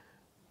کریں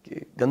کہ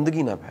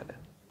گندگی نہ پھیلے.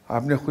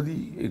 آپ نے خود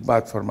ہی ایک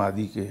بات فرما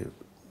دی کہ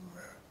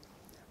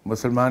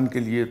مسلمان کے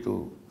لیے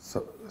تو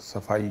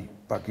صفائی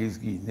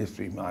پاکیزگی نصف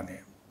ایمان ہے.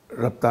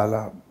 رب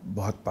تعالیٰ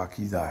بہت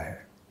پاکیزہ ہے،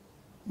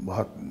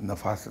 بہت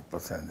نفاست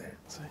پسند ہے،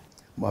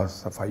 بہت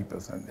صفائی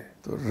پسند ہے.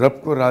 تو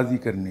رب کو راضی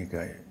کرنے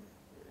کا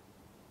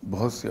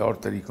بہت سے اور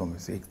طریقوں میں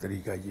سے ایک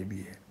طریقہ یہ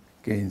بھی ہے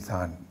کہ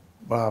انسان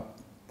بڑا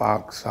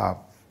پاک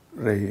صاف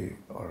رہے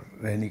اور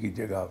رہنے کی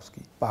جگہ اس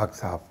کی پاک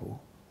صاف ہو.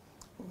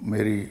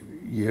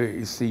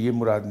 اس سے یہ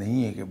مراد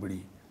نہیں ہے کہ بڑی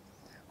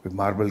کوئی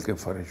ماربل کے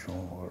فرش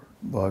ہوں اور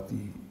بہت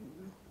ہی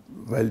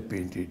ویل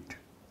پینٹڈ،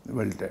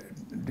 ویل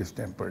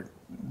ڈسٹیمپرڈ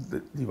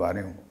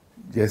دیواریں ہوں.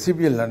 جیسے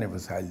بھی اللہ نے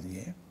وسائل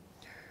دیے ہیں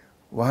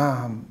وہاں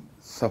ہم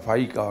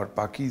صفائی کا اور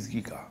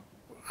پاکیزگی کا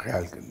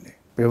خیال کر لیں.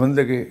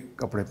 پیوندہ کے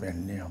کپڑے پہن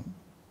لیں ہم،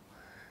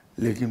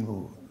 لیکن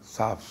وہ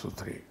صاف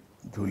ستھرے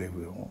دھلے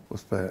ہوئے ہوں،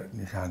 اس پر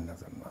نشان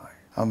نظر نہ آئے.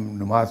 ہم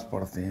نماز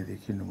پڑھتے ہیں،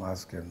 دیکھیے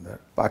نماز کے اندر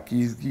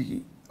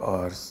پاکیزگی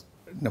اور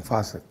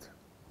نفاست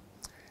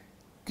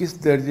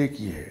کس درجے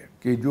کی ہے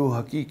کہ جو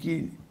حقیقی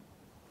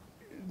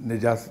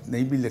نجاست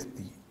نہیں بھی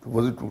لگتی تو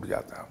وضو ٹوٹ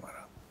جاتا ہے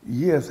ہمارا.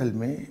 یہ اصل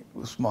میں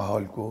اس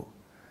ماحول کو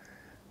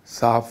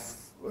صاف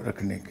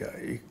رکھنے کا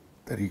ایک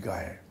طریقہ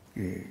ہے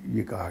کہ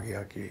یہ کہا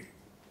گیا کہ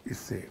اس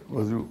سے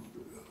وضو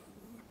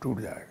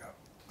ٹوٹ جائے گا.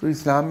 تو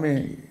اسلام میں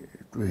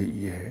تو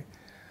یہ ہے.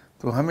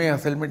 تو ہمیں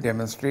اصل میں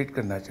ڈیمونسٹریٹ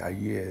کرنا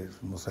چاہیے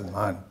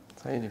مسلمان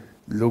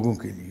لوگوں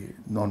کے لیے،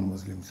 نان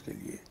مسلمس کے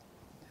لیے،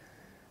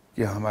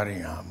 کہ ہمارے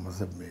یہاں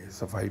مذہب میں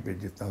صفائی پہ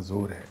جتنا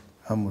زور ہے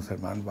ہم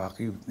مسلمان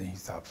واقعی اتنے ہی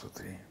صاف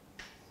ستھرے ہیں.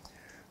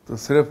 تو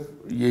صرف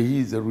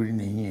یہی ضروری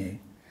نہیں ہے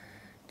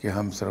کہ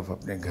ہم صرف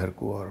اپنے گھر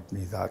کو اور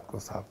اپنی ذات کو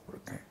صاف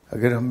رکھیں.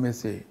 اگر ہم میں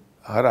سے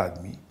ہر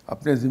آدمی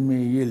اپنے ذمے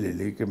یہ لے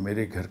لے کہ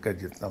میرے گھر کا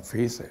جتنا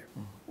فیس ہے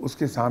اس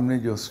کے سامنے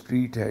جو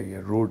اسٹریٹ ہے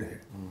یا روڈ ہے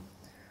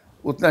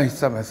اتنا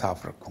حصہ میں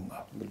صاف رکھوں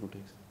گا.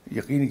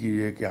 یقین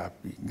کیجیے کہ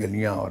آپ کی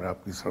گلیاں اور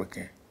آپ کی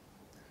سڑکیں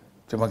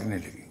چمکنے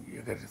لگیں گی.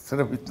 اگر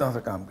صرف اتنا سا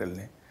کام کر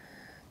لیں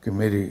کہ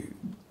میرے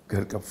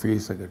گھر کا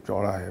فیس اگر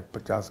چوڑا ہے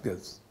 50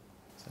 گز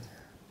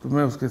تو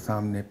میں اس کے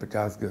سامنے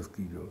 50 گز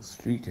کی جو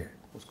اسٹریٹ ہے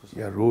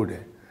یا روڈ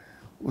ہے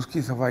اس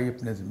کی صفائی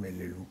اپنے ذمہ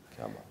لے لوں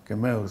کہ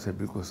میں اسے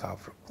بالکل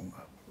صاف رکھوں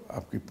گا.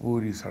 آپ کی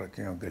پوری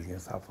سڑکیں اور گلیاں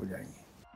صاف ہو جائیں گی.